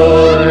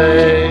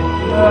joy,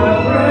 the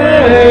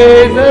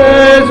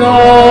praises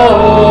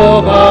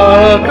of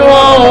our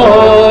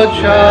God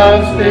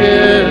shall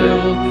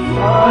still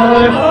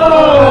my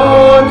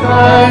heart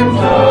and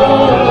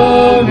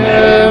tongue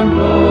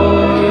employ.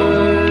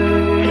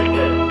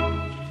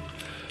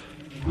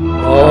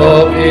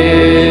 Of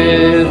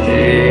his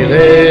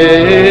deliverance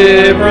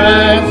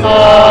I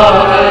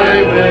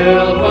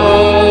will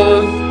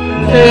boast,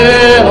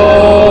 till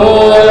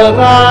all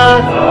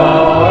that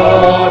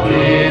heart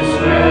is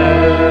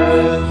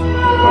stressed.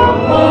 From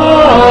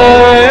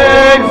my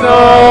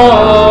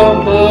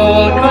example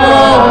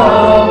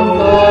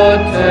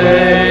comfort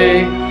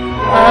take,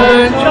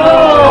 and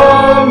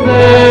charm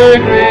their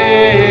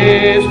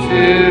griefs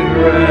to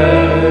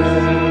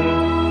rest.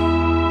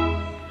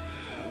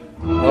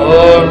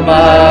 Oh,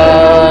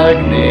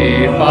 magnify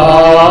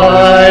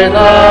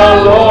the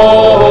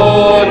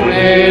Lord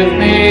with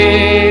me,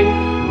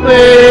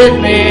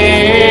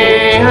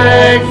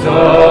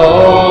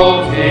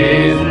 exalt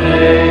his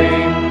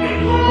name.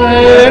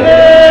 When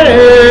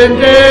in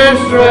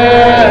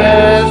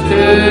distress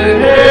to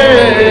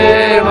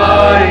him I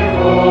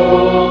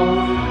call,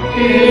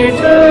 he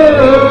to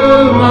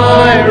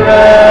my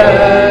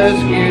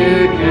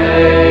rescue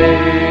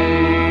came.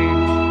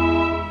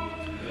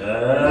 The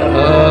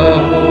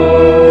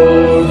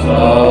hosts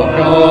of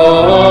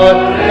God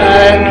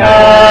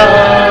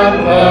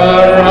encamp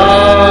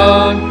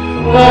around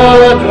the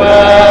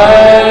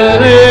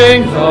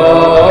dwellings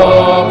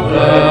of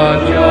the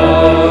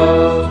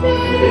just.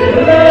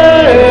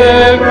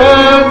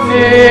 Deliverance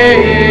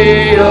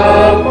he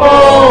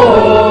affords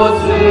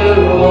to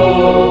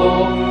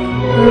all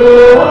who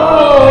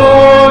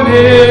on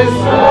his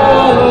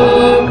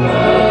succor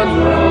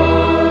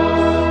trust.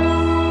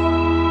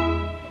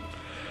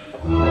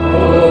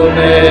 Oh,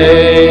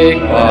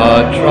 make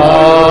what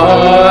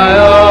trial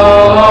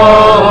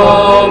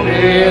of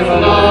his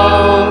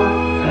love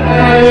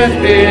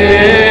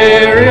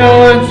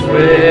experience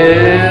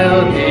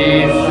will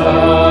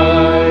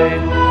decide.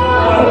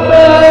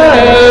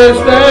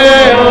 Blessed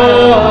they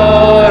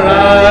are,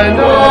 and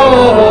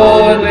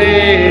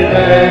only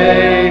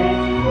they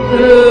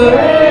who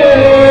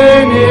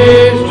in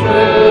his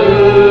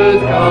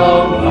truth confide.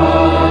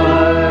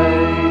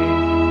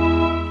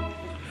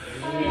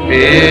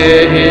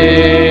 Fear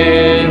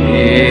him,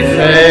 ye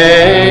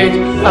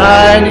saints,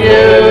 and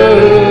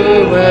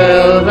you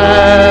will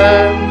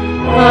then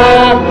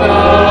have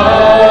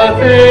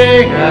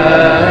nothing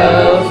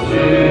else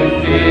to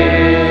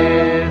fear.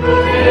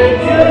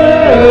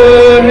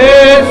 Endure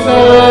his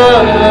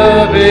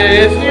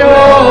service,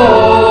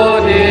 your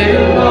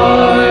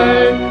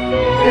delight,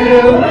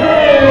 he'll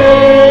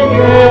make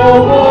your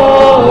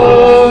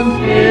wants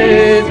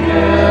his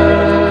care.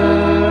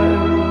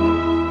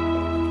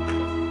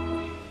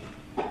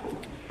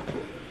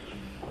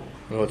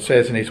 The Lord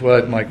says in his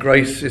word, my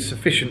grace is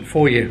sufficient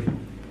for you,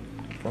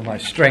 for my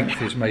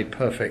strength is made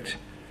perfect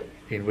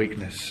in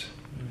weakness.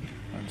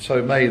 And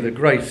so may the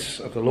grace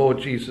of the Lord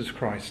Jesus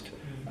Christ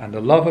and the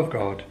love of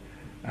God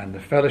and the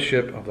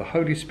fellowship of the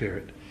Holy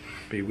Spirit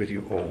be with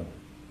you all.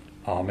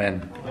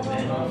 Amen.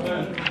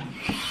 Amen.